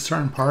there are these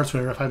certain parts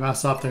where if I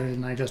mess up there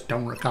and I just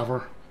don't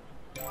recover.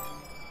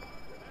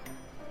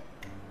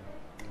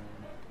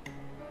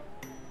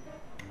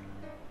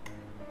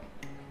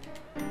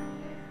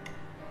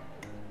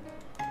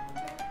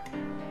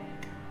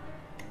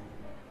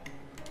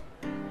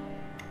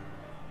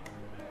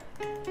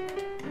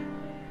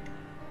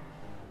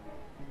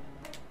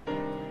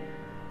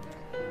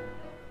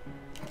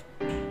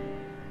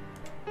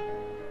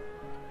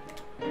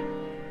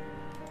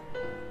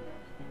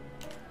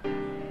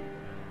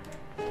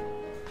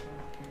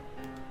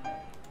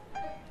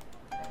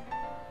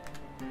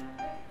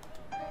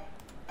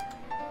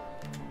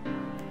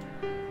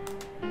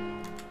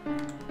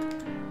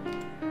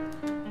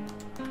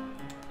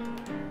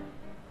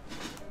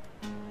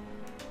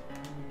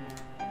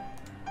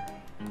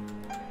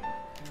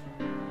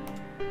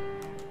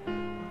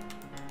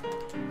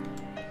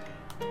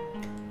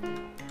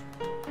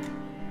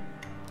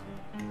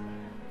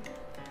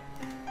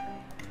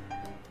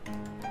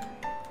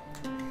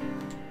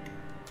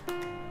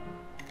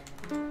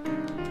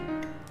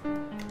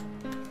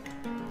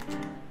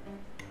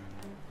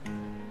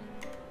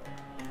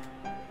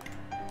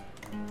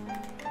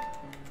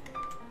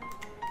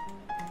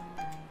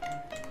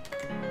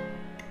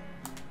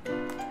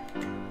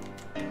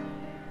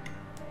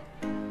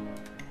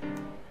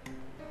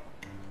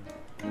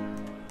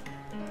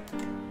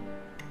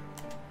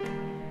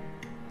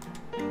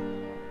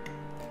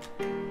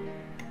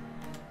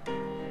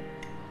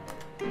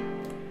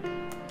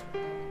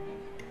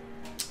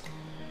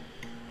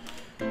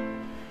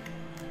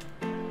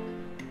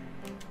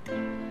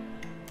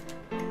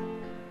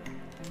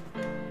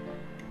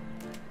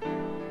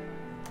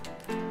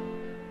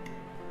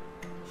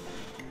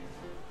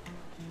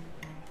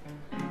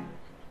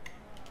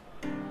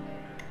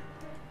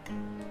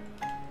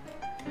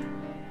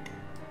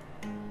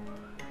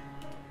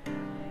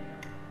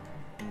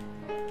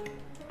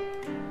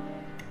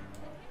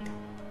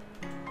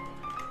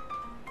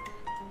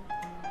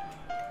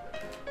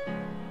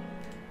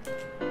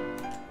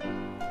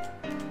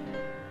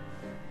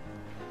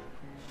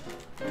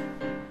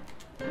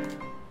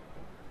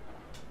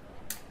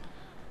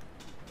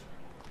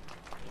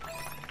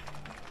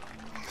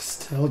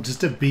 Still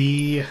just a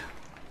B.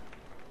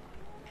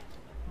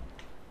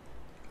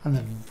 On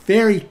the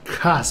very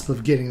cusp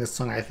of getting this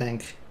song, I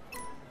think.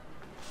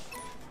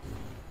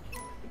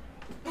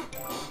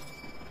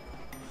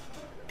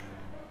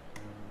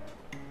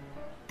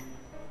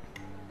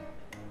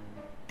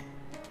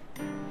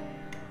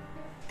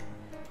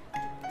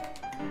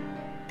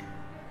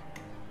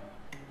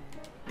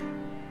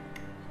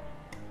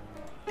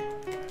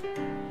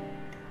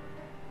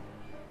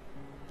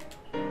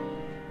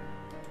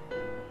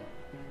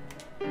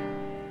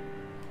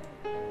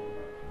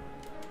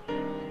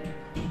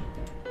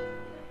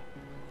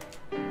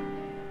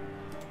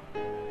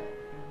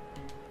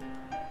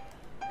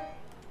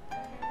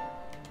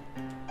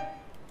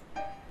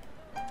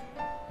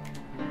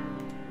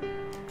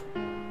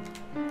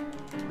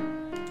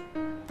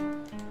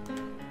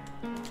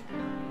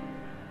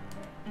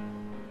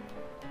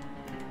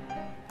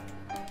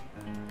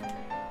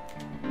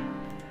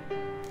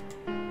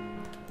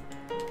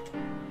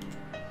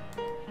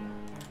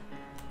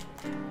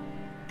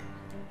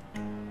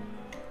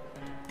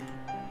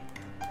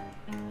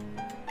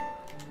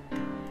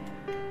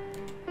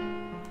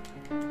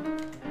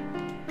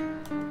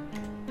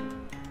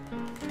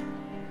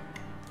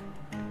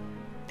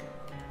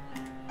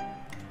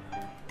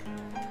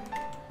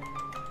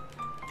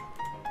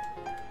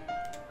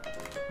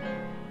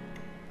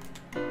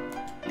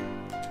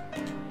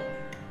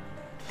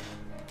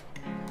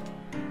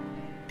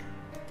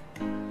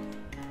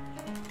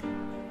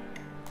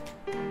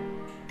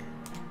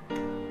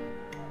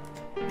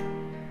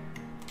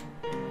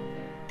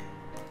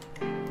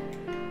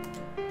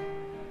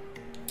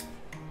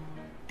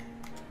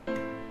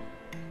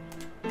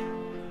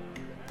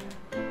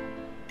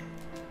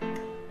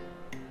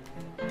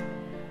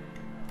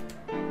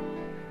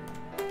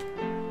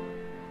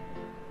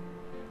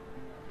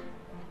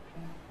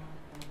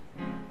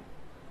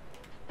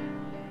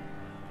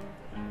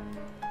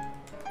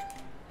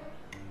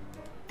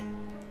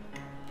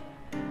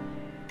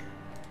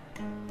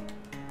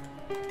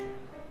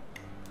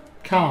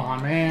 Come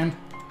on, man.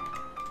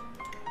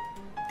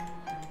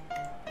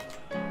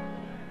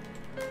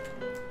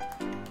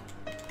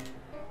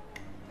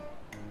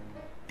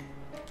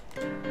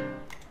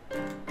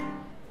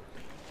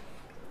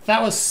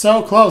 That was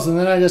so close, and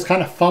then I just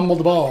kind of fumbled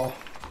the ball.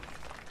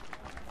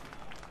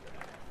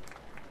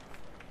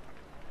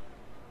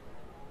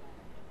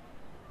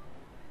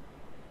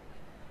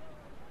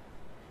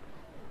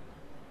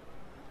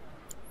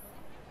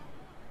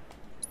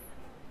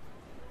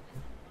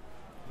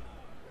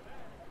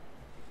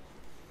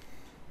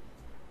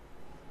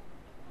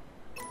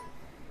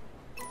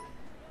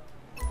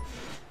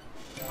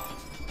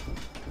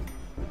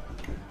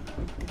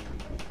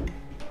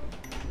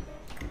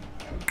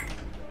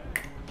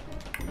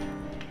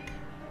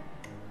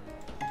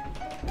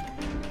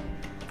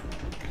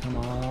 Come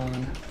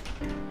on.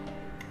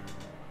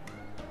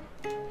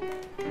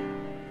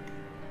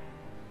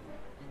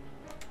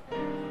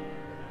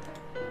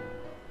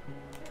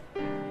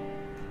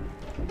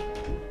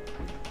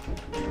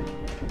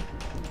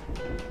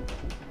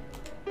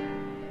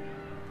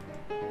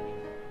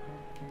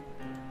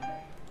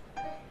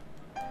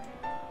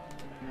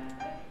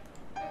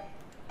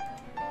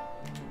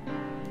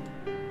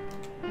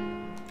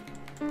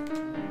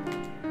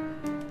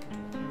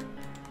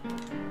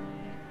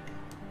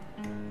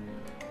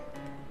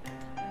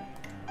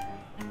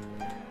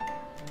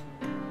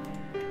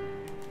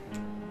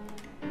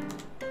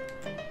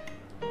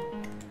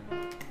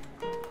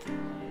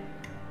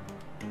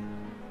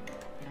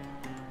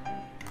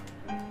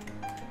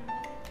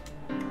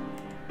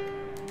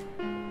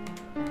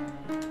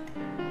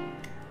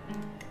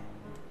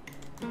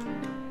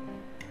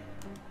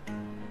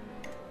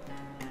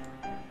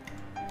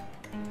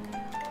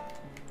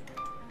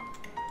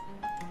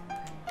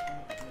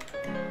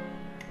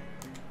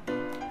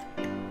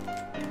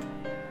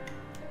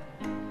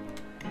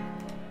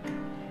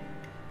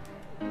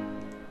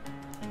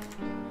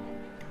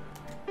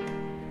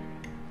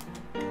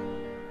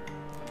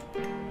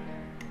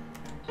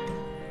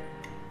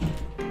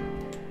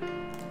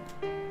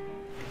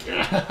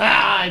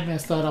 I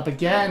messed that up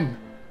again.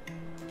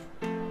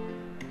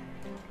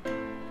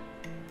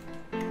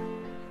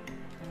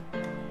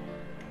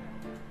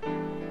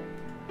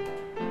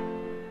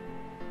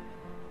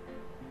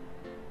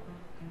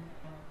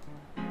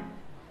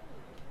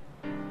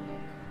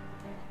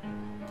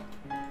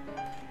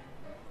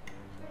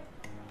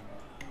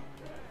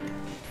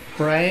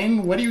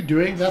 Brain, what are you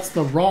doing? That's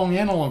the wrong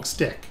analog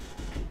stick.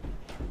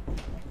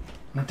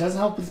 And it doesn't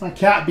help with my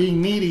cat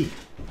being needy.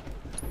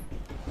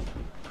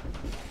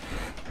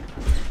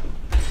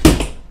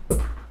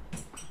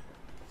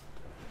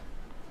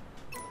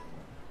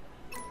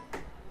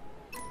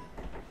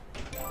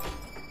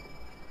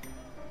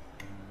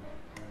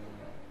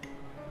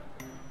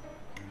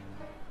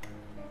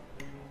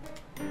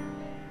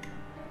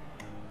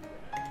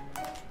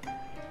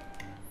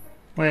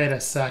 Wait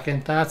a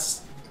second, that's...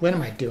 What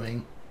am I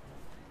doing?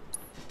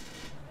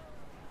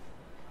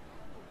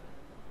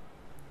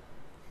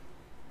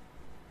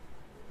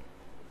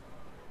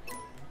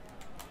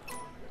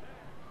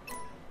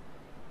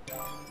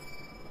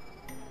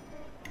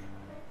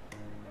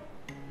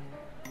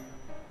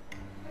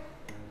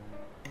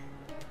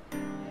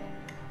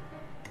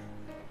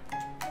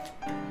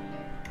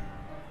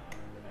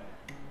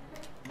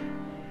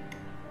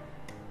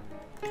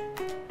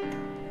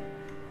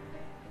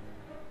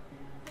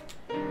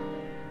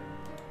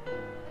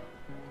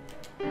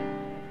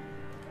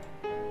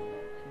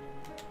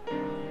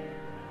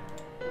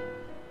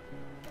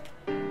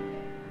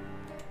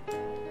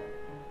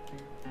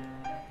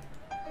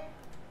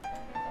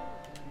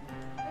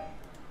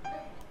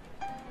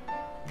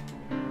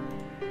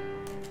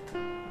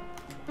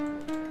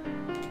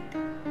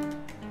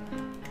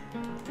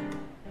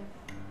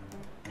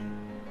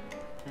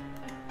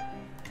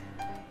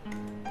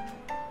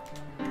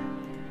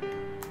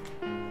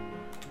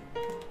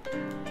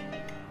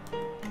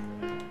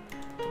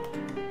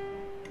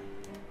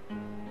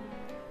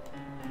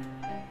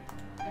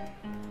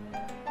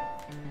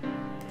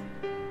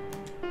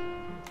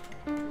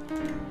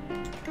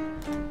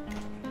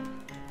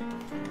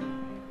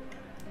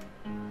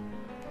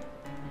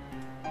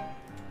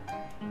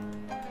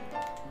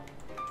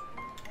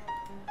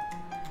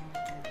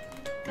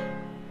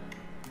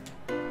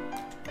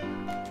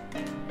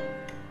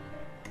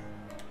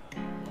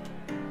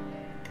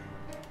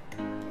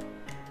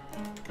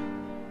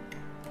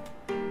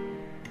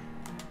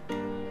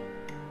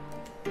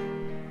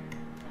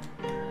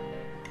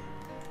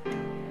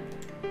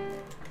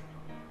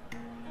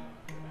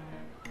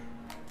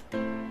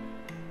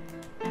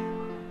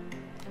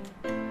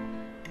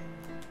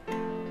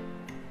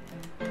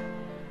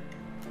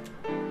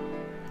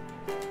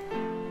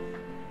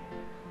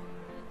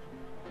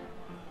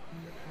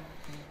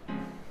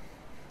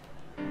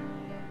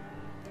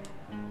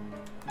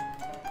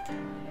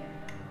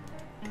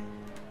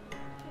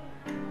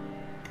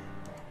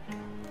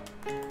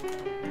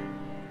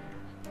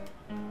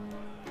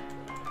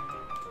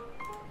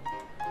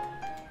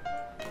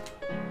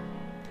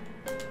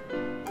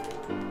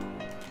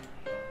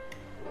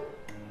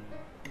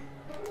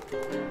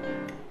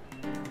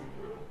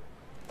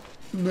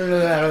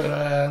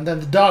 And then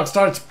the dog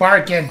starts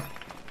barking.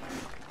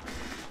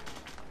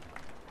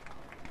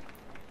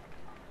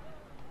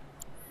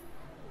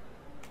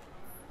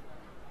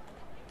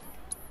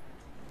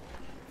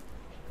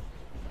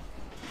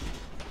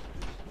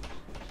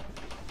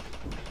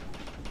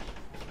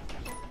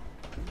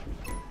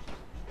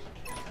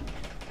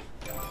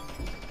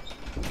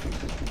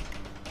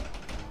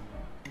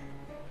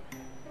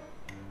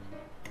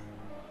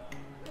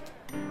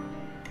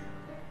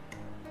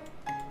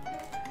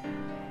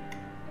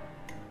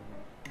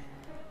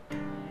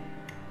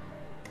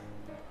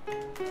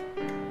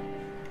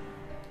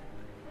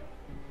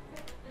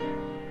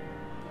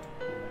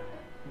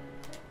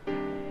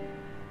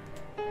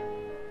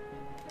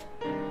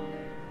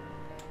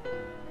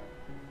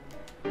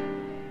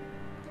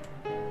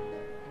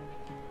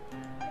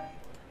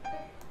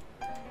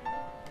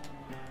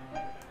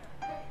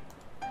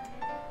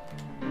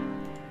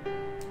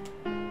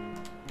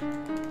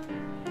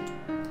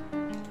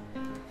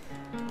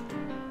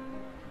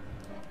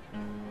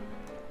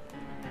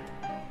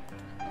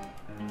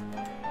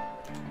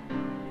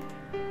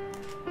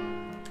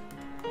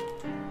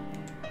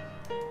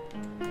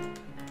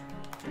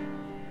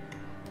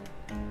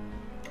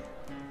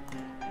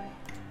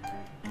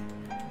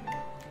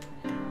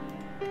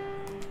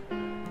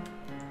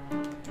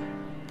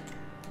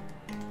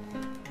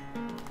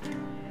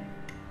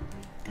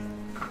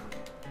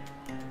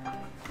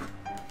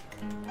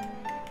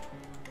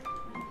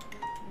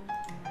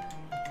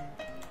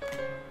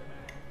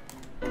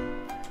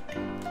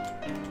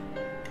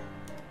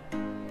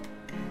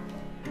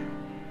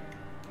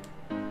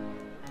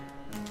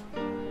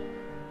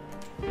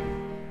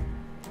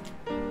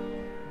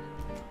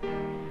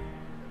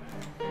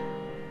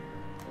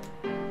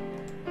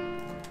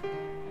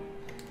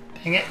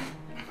 Dang it.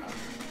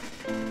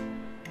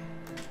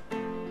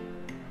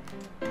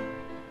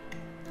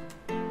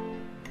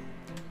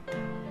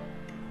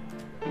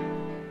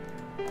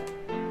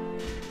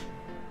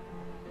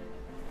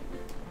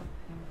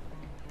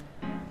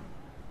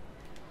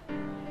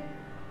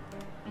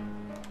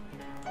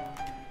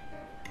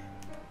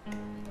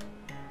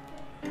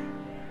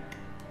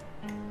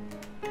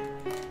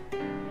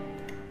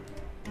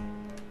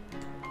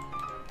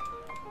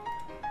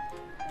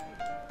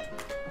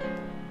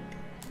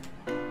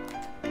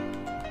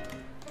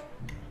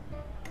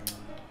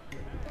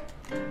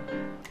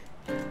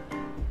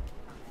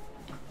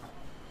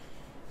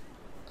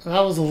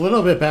 That was a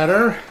little bit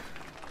better.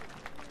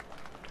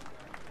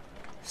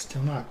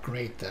 Still not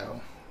great,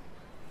 though.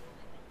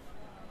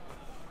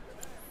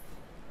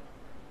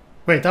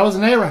 Wait, that was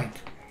an A rank.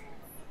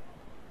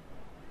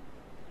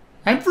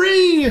 I'm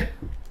free!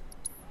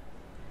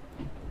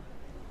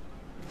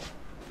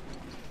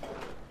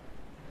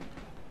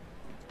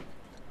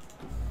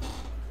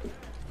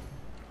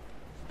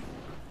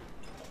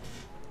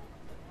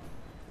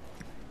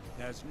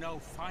 There's no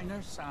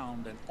finer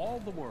sound in all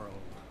the world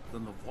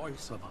than the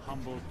voice of a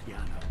humble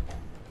piano.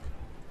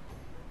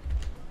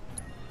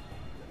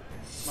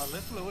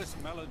 Mellifluous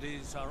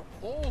melodies are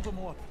all the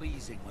more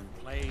pleasing when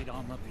played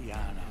on the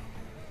piano.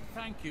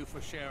 Thank you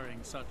for sharing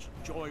such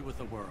joy with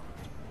the world.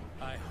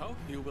 I hope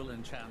you will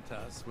enchant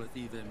us with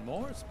even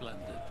more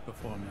splendid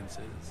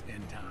performances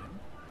in time.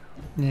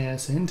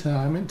 Yes, in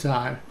time, in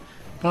time.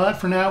 But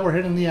for now, we're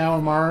hitting the hour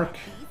mark.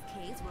 These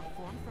caves were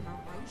formed from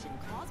erosion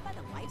caused by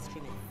the live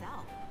stream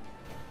itself.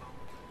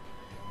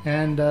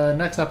 And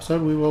next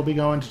episode, we will be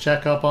going to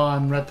check up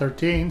on Red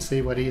 13,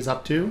 see what he's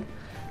up to.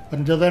 But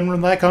until then,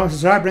 remember to like, comment,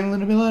 subscribe, bring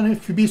them to me,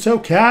 if you be so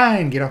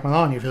kind. Get off my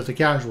lawn, you filthy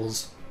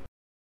casuals.